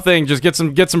or something. Just get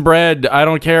some bread. I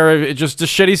don't care. Just the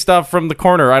shitty stuff from the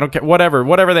corner. I don't care.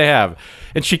 Whatever they have.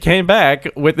 And she came back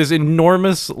with this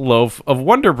enormous loaf of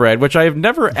Wonder Bread, which I have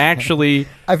never actually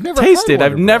I've never tasted. had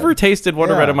I've Wonder never Bread. tasted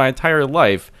Wonder Bread in my entire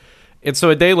life. And so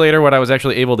a day later, when I was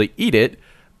actually able to eat it,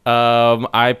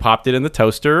 I popped it in the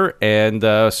toaster and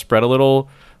spread a little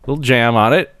jam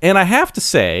on it. And I have to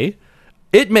say,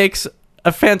 it makes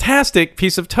a fantastic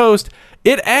piece of toast.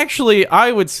 It actually,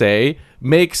 I would say,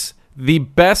 makes the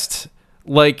best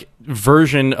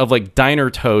version of diner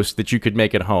toast that you could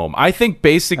make at home. I think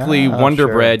basically Wonder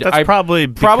sure. Bread. That's I probably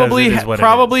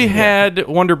had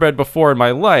Wonder Bread before in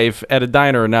my life at a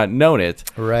diner and not known it.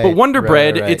 Right, But Wonder right,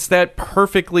 Bread, right. it's that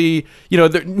perfectly. There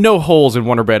are no holes in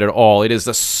Wonder Bread at all. It is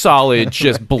a solid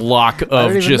just block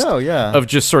of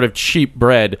just sort of cheap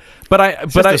bread.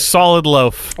 But a solid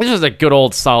loaf. It's just a good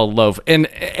old solid loaf, and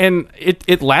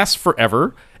it lasts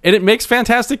forever, and it makes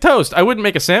fantastic toast. I wouldn't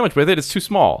make a sandwich with it; it's too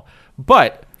small.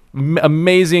 But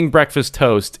amazing breakfast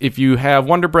toast. If you have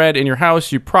Wonder Bread in your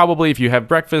house, you probably, if you have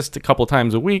breakfast a couple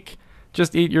times a week,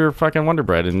 just eat your fucking Wonder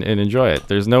Bread and enjoy it.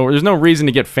 There's no reason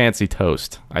to get fancy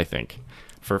toast. I think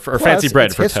or fancy bread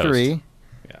its for history, toast.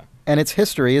 Yeah. And its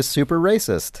history is super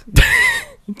racist.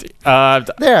 Uh,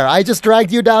 There, I just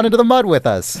dragged you down into the mud with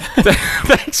us.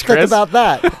 Thanks, Think Chris. about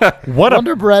that.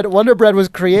 Wonder Bread was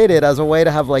created as a way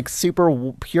to have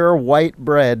super pure white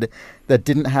bread that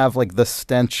didn't have the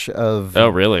stench of Oh,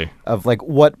 really? of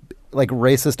what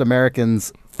racist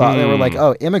Americans thought. They were like,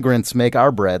 oh, immigrants make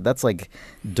our bread. That's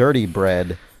dirty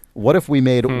bread. What if we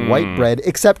made white bread?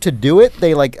 Except to do it,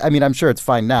 they I'm sure it's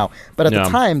fine now. But at the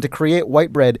time, to create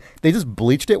white bread, they just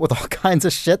bleached it with all kinds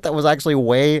of shit that was actually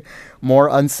way more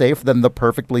unsafe than the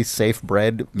perfectly safe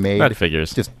bread made. That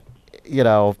figures. Just,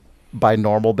 by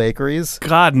normal bakeries.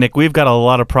 God, Nick, we've got a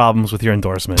lot of problems with your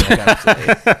endorsement. I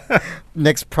gotta say.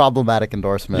 Nick's problematic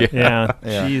endorsement. Yeah.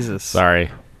 Yeah. Jesus. Sorry.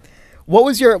 What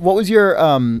was your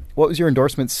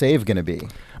endorsement save going to be?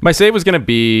 My save was going to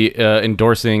be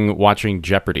endorsing watching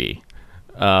Jeopardy.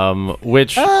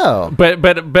 Which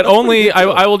but only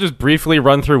I will just briefly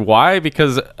run through why,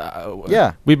 because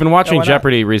we've been watching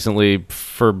Jeopardy recently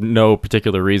for no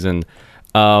particular reason,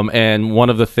 and one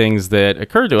of the things that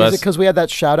occurred to us is it because we had that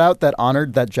shout out that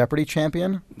honored that Jeopardy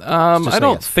champion? I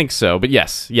don't think so, but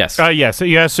yes yes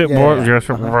it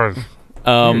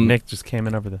was. Nick just came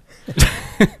in over the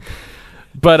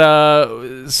But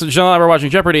so Jill and I were watching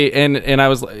Jeopardy, and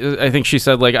I think she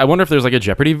said, like, I wonder if there's like a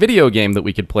Jeopardy video game that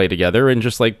we could play together and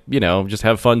just like, just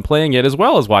have fun playing it as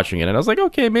well as watching it. And I was like,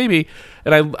 okay, maybe.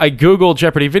 And I Googled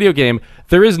Jeopardy video game.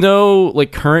 There is no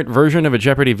like current version of a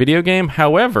Jeopardy video game.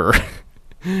 However,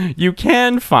 you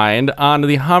can find on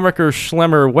the Hammacher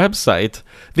Schlemmer website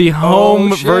the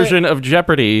home version of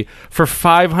Jeopardy for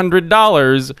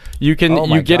 $500. You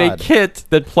get a kit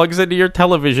that plugs into your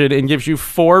television and gives you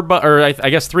I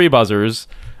guess 3 buzzers.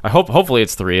 Hopefully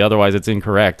it's 3, otherwise it's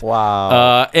incorrect.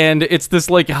 Wow. And it's this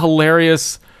like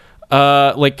hilarious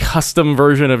like custom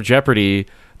version of Jeopardy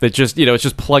that just it's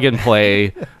just plug and play,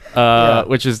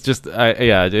 which is just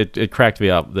it cracked me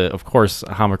up. That of course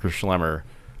Hammacher Schlemmer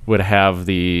would have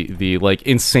the like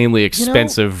insanely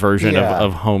expensive version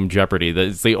of home Jeopardy.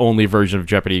 That's the only version of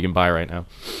Jeopardy you can buy right now.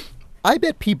 I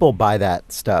bet people buy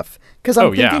that stuff because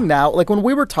I'm thinking now, like when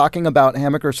we were talking about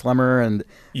Hammacher Schlemmer and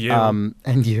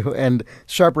you and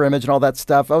Sharper Image and all that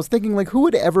stuff, I was thinking like, who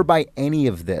would ever buy any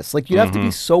of this? Like, you'd have to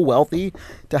be so wealthy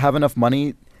to have enough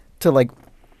money to like.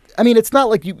 I mean, it's not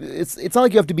like you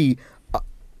have to be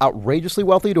outrageously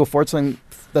wealthy to afford something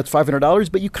that's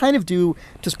 $500, but you kind of do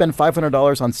to spend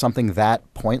 $500 on something that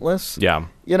pointless. Yeah.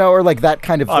 Or like that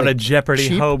kind of on like a Jeopardy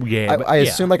cheap. home game. I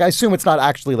assume it's not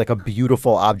actually like a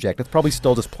beautiful object. It's probably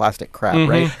still just plastic crap,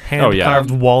 right?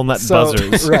 Hand-carved walnut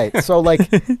buzzers. Right. So like,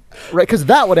 right, because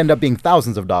that would end up being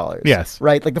thousands of dollars. Yes.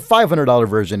 Right. Like the $500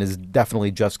 version is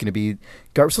definitely just going to be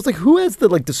garbage. So it's like, who has the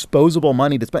like disposable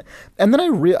money to spend? And then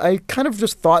I kind of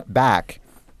just thought back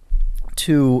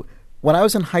to when I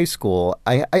was in high school.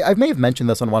 I may have mentioned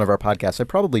this on one of our podcasts. I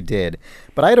probably did.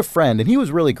 But I had a friend, and he was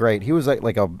really great. He was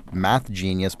like a math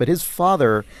genius. But his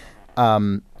father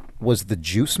was the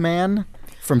Juice Man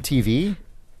from TV.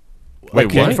 Wait,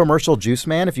 like what? Infomercial Juice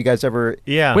Man, if you guys ever...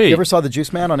 Yeah. Wait. You ever saw the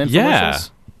Juice Man on infomercials?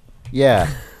 Yeah.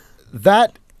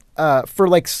 That, for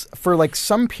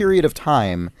some period of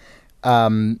time,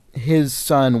 his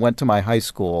son went to my high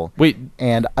school. Wait.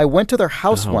 And I went to their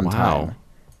house one time.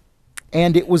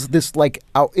 And it was this like,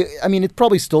 I mean, it's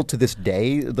probably still to this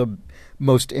day the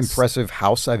most impressive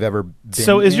house I've ever been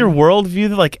So is in. your worldview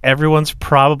that like everyone's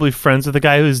probably friends with the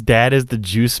guy whose dad is the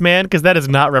Juice Man? Because that is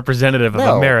not representative of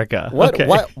America. What? Okay.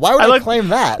 Why would I claim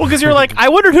that? Well, because you're like, I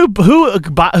wondered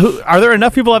who are there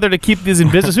enough people out there to keep these in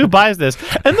business? Who buys this?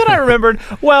 And then I remembered,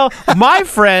 well, my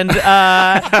friend,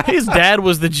 his dad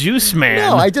was the Juice Man.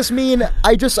 No, I just mean,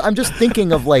 I'm just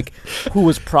thinking of like who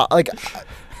was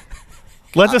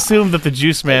Let's assume that the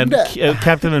Juice Man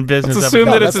kept him in business. Let's assume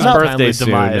that it's his birthday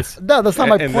demise. No, that's not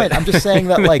my point. I'm just saying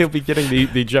that like he'll be getting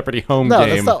the Jeopardy home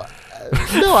That's game. not,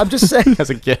 no, I'm just saying as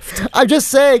a gift. I'm just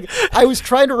saying I was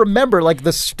trying to remember like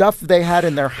the stuff they had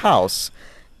in their house,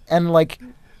 and like,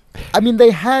 I mean,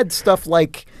 they had stuff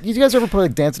like. Did you guys ever play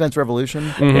like Dance Dance Revolution?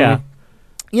 Mm-hmm. Yeah.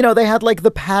 They had like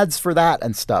the pads for that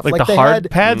and stuff. Like the they hard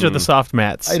had, pads or the soft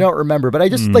mats? I don't remember, but I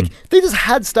just like they just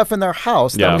had stuff in their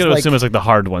house. Yeah. That I'm was, going to like, assume it's like the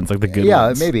hard ones, like the good yeah,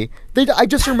 ones. maybe. I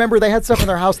just remember they had stuff in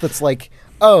their house that's like,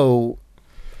 when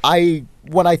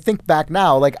I think back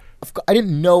now, like I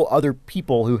didn't know other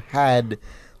people who had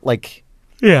like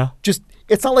just.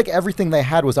 It's not like everything they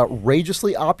had was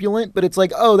outrageously opulent, but it's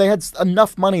like, they had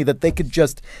enough money that they could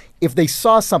just, if they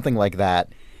saw something like that,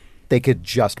 they could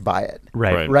just buy it.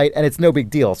 Right. And it's no big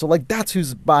deal. So like that's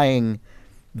who's buying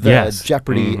the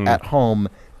Jeopardy at home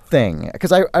thing.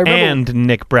 Because I remember, and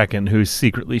Nick Brecken, who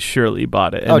secretly surely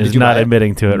bought it and did is you not buy it?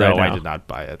 admitting to it No, right now. I did not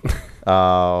buy it.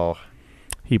 Oh.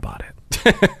 He bought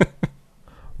it.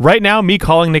 Right now, me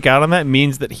calling Nick out on that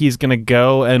means that he's going to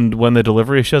go, and when the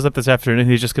delivery shows up this afternoon,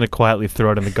 he's just going to quietly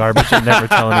throw it in the garbage and never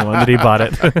tell anyone that he bought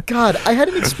it. God, I had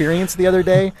an experience the other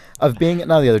day of being,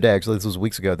 not the other day, actually, this was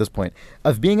weeks ago at this point,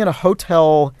 of being in a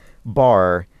hotel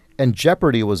bar and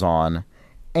Jeopardy was on,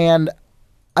 and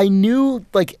I knew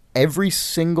like every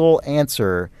single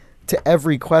answer to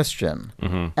every question.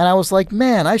 And I was like,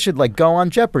 man, I should like go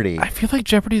on Jeopardy. I feel like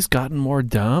Jeopardy's gotten more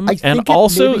dumb. I think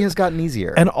it maybe has gotten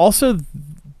easier. And also,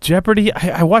 Jeopardy,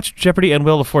 I watched Jeopardy and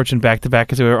Wheel of Fortune back to back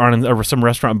because we were on some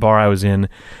restaurant bar I was in,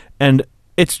 and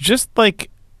it's just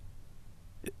like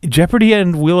Jeopardy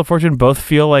and Wheel of Fortune both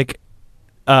feel like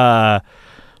what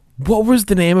was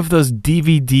the name of those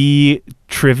DVD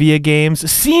trivia games.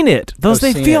 Seen it. They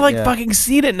Seen feel It, like yeah. fucking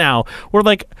Seen It now. Where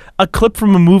like a clip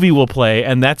from a movie will play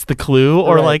and that's the clue,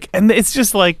 or Right. like, and it's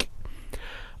just like,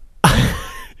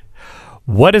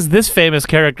 what does this famous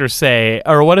character say,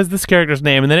 or what is this character's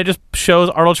name? And then it just shows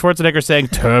Arnold Schwarzenegger saying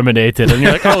 "Terminated," and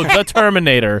you're like, "Oh, the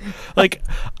Terminator!" Like,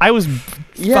 I was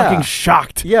fucking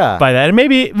shocked Yeah. by that. And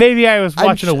maybe I was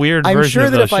watching a weird I'm version sure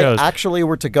of that those if shows. I actually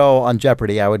were to go on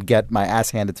Jeopardy, I would get my ass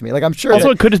handed to me. Like I'm sure. Also,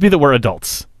 that, it could just be that we're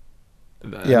adults.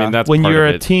 Yeah. I mean, that's When part you're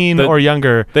of a it. teen or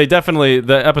younger,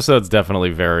 The episodes definitely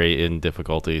vary in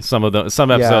difficulty. Some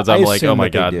episodes I I'm like, oh assume my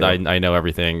that they god, do. I know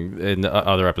everything. In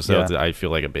other episodes, Yeah. I feel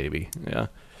like a baby. Yeah.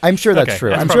 I'm sure that's Okay, true.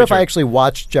 that's I'm sure probably if I true. actually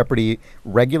watched Jeopardy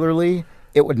regularly,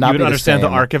 it would not you would be understand the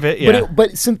the same. arc of it. Yeah.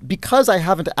 But because I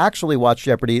haven't actually watched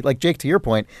Jeopardy, like Jake, to your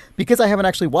point, because I haven't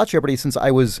actually watched Jeopardy since I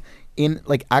was in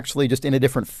like actually just in a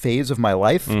different phase of my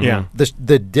life. Yeah.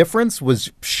 The difference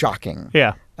was shocking.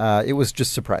 Yeah. It was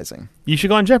just surprising. You should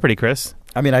go on Jeopardy, Chris.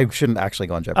 I mean, I shouldn't actually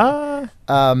go on Jeopardy.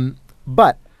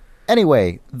 But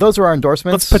anyway, those are our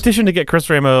endorsements. Let's petition to get Chris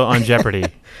Ramo on Jeopardy.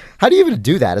 How do you even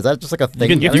do that? Is that just like a thing?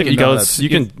 You can, I don't even know that's-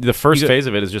 the first phase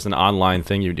of it is just an online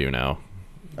thing you do now.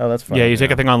 Oh, that's fine. Yeah, you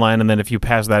take a thing online, and then if you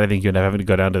pass that, I think you'd have to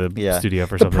go down to the Yeah. studio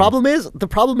for the something. The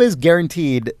problem is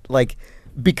guaranteed. Like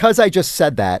because I just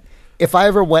said that. If I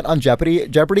ever went on Jeopardy,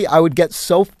 I would get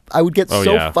so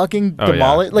yeah. fucking Oh, yeah.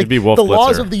 demolished. You'd Like be Wolf the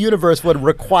laws Blitzer. of the universe would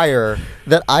require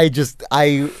that I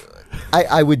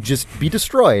would just be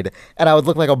destroyed, and I would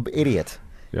look like an idiot.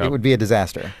 Yeah. It would be a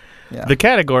disaster. Yeah. The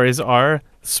categories are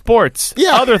sports,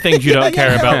 Yeah. other things you don't Yeah, care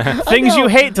I about, know. things you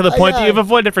hate to the point that Yeah. you've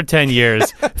avoided for 10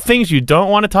 years, things you don't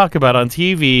want to talk about on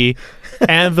TV,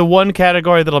 and the one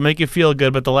category that'll make you feel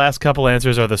good, but the last couple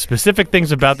answers are the specific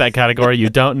things about that category you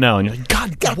don't know. And you're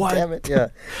like, God, what? Damn it! Yeah,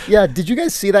 yeah. Did you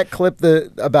guys see that clip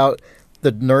about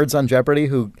the nerds on Jeopardy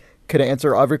who could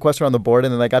answer every question on the board,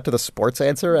 and then they got to the sports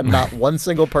answer, and not one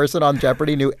single person on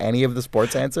Jeopardy knew any of the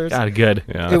sports answers? God, good.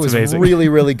 Yeah. It That's was amazing. really,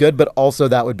 really good, but also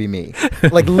that would be me.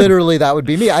 Like literally, that would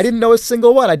be me. I didn't know a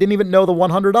single one. I didn't even know the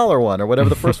 $100 one or whatever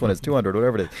the first one is, 200,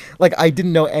 whatever it is. Like I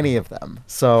didn't know any of them.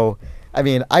 So, I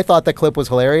mean, I thought the clip was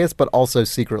hilarious, but also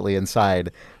secretly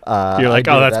inside, You're like,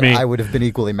 I oh, knew that's that me. I would have been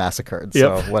equally massacred.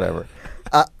 Yep. So whatever.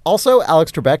 Also,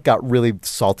 Alex Trebek got really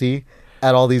salty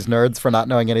at all these nerds for not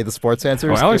knowing any of the sports answers.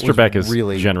 Well, Alex It was Trebek is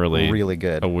really, generally really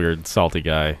good. a weird, salty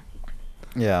guy.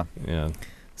 Yeah. Yeah.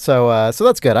 So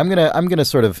that's good. I'm gonna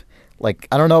sort of like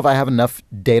I don't know if I have enough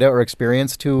data or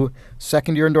experience to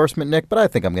second your endorsement, Nick, but I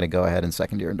think I'm gonna go ahead and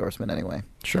second your endorsement anyway.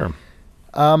 Sure.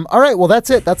 All right, well that's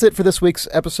it. That's it for this week's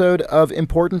episode of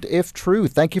Important If True.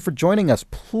 Thank you for joining us.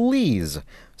 Please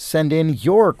send in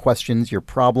your questions, your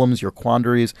problems, your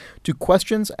quandaries to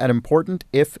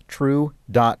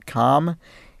questions@importantiftrue.com.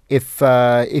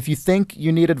 If you think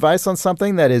you need advice on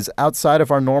something that is outside of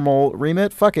our normal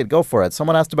remit, fuck it, go for it.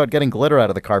 Someone asked about getting glitter out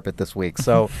of the carpet this week,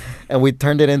 so and we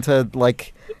turned it into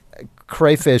like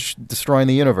crayfish destroying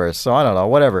the universe. So I don't know,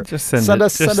 whatever. Just send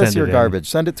us your it in. garbage.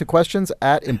 Send it to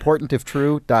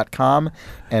questions@importantiftrue.com,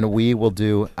 and we will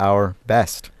do our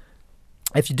best.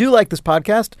 If you do like this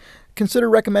podcast, consider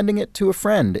recommending it to a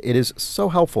friend. It is so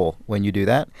helpful when you do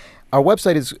that. Our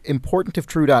website is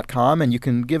importantiftrue.com, and you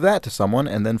can give that to someone,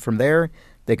 and then from there,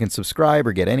 they can subscribe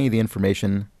or get any of the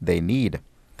information they need.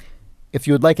 If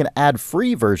you would like an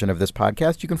ad-free version of this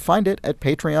podcast, you can find it at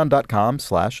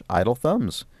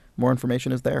patreon.com/idlethumbs. More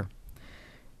information is there.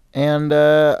 And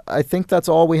I think that's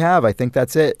all we have. I think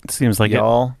that's it. Seems like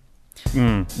y'all.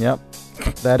 it. Yep.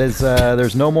 That is,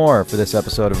 there's no more for this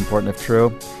episode of Important If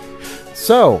True.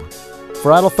 So,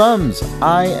 for Idle Thumbs,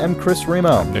 I am Chris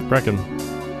Remo. Nick Brecken.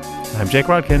 I'm Jake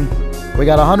Rodkin. We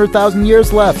got 100,000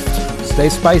 years left. Stay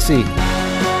spicy.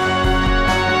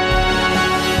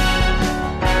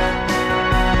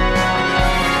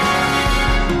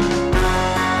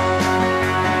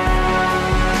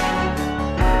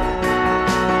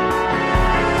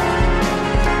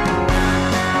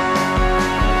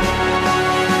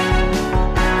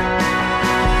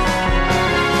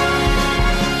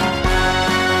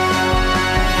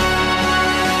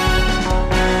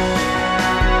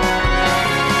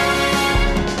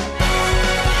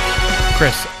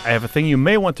 Chris, I have a thing you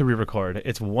may want to re-record.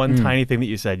 It's one tiny thing that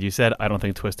you said. You said, I don't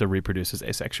think Twista reproduces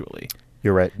asexually.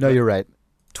 You're right. No, you're right.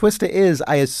 Twista is,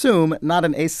 I assume, not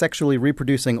an asexually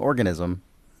reproducing organism.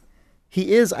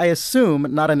 He is, I assume,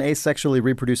 not an asexually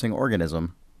reproducing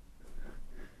organism.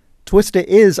 Twista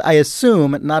is, I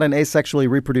assume, not an asexually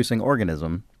reproducing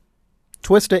organism.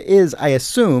 Twista is, I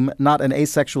assume, not an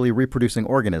asexually reproducing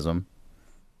organism.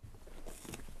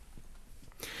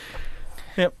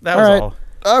 Yep, that All was right. all.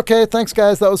 Okay, thanks,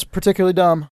 guys. That was particularly dumb.